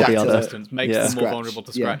one or the other resistance makes them more vulnerable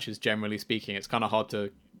to scratches. Generally speaking, it's kind of hard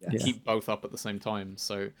to keep both up at the same time.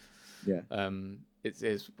 So yeah, it's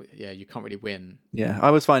you can't really win. Yeah,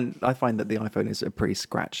 I find that the iPhone is a pretty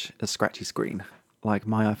scratchy screen. Like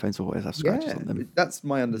my iPhones always have scratches on them. That's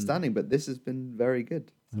my understanding, but this has been very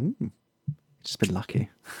good. Just been lucky.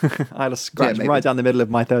 I had a scratch right down the middle of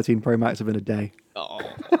my 13 Pro Max within a day. Oh.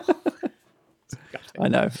 I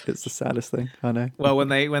know, it's the saddest thing. I know. Well, when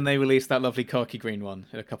they release that lovely khaki green one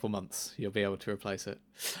in a couple months, you'll be able to replace it.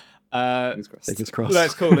 Fingers crossed.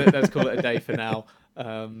 Let's call it a day for now.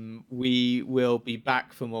 We will be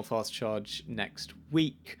back for more Fast Charge next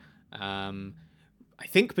week. I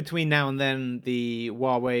think between now and then, the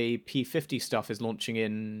Huawei P50 stuff is launching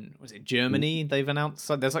in, Germany? They've announced.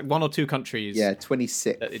 So there's like 1 or 2 countries. Yeah,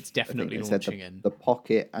 26. It's definitely launching in. The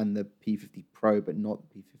Pocket and the P50 Pro, but not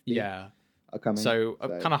the P50. Yeah. Are coming. So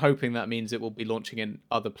I'm kind of hoping that means it will be launching in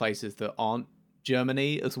other places that aren't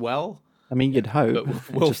Germany as well. I mean, you'd hope.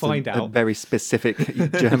 But we'll find out. A very specific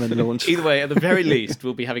German launch. Either way, at the very least,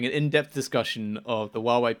 we'll be having an in-depth discussion of the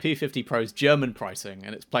Huawei P50 Pro's German pricing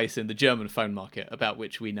and its place in the German phone market, about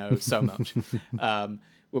which we know so much.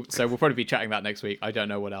 So we'll probably be chatting that next week. I don't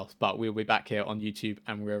know what else, but we'll be back here on YouTube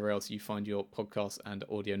and wherever else you find your podcasts and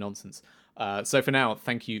audio nonsense. So for now,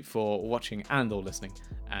 thank you for watching and or listening.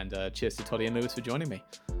 And cheers to Toddy and Lewis for joining me.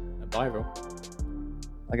 Bye, everyone.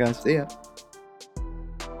 Bye, guys. See ya.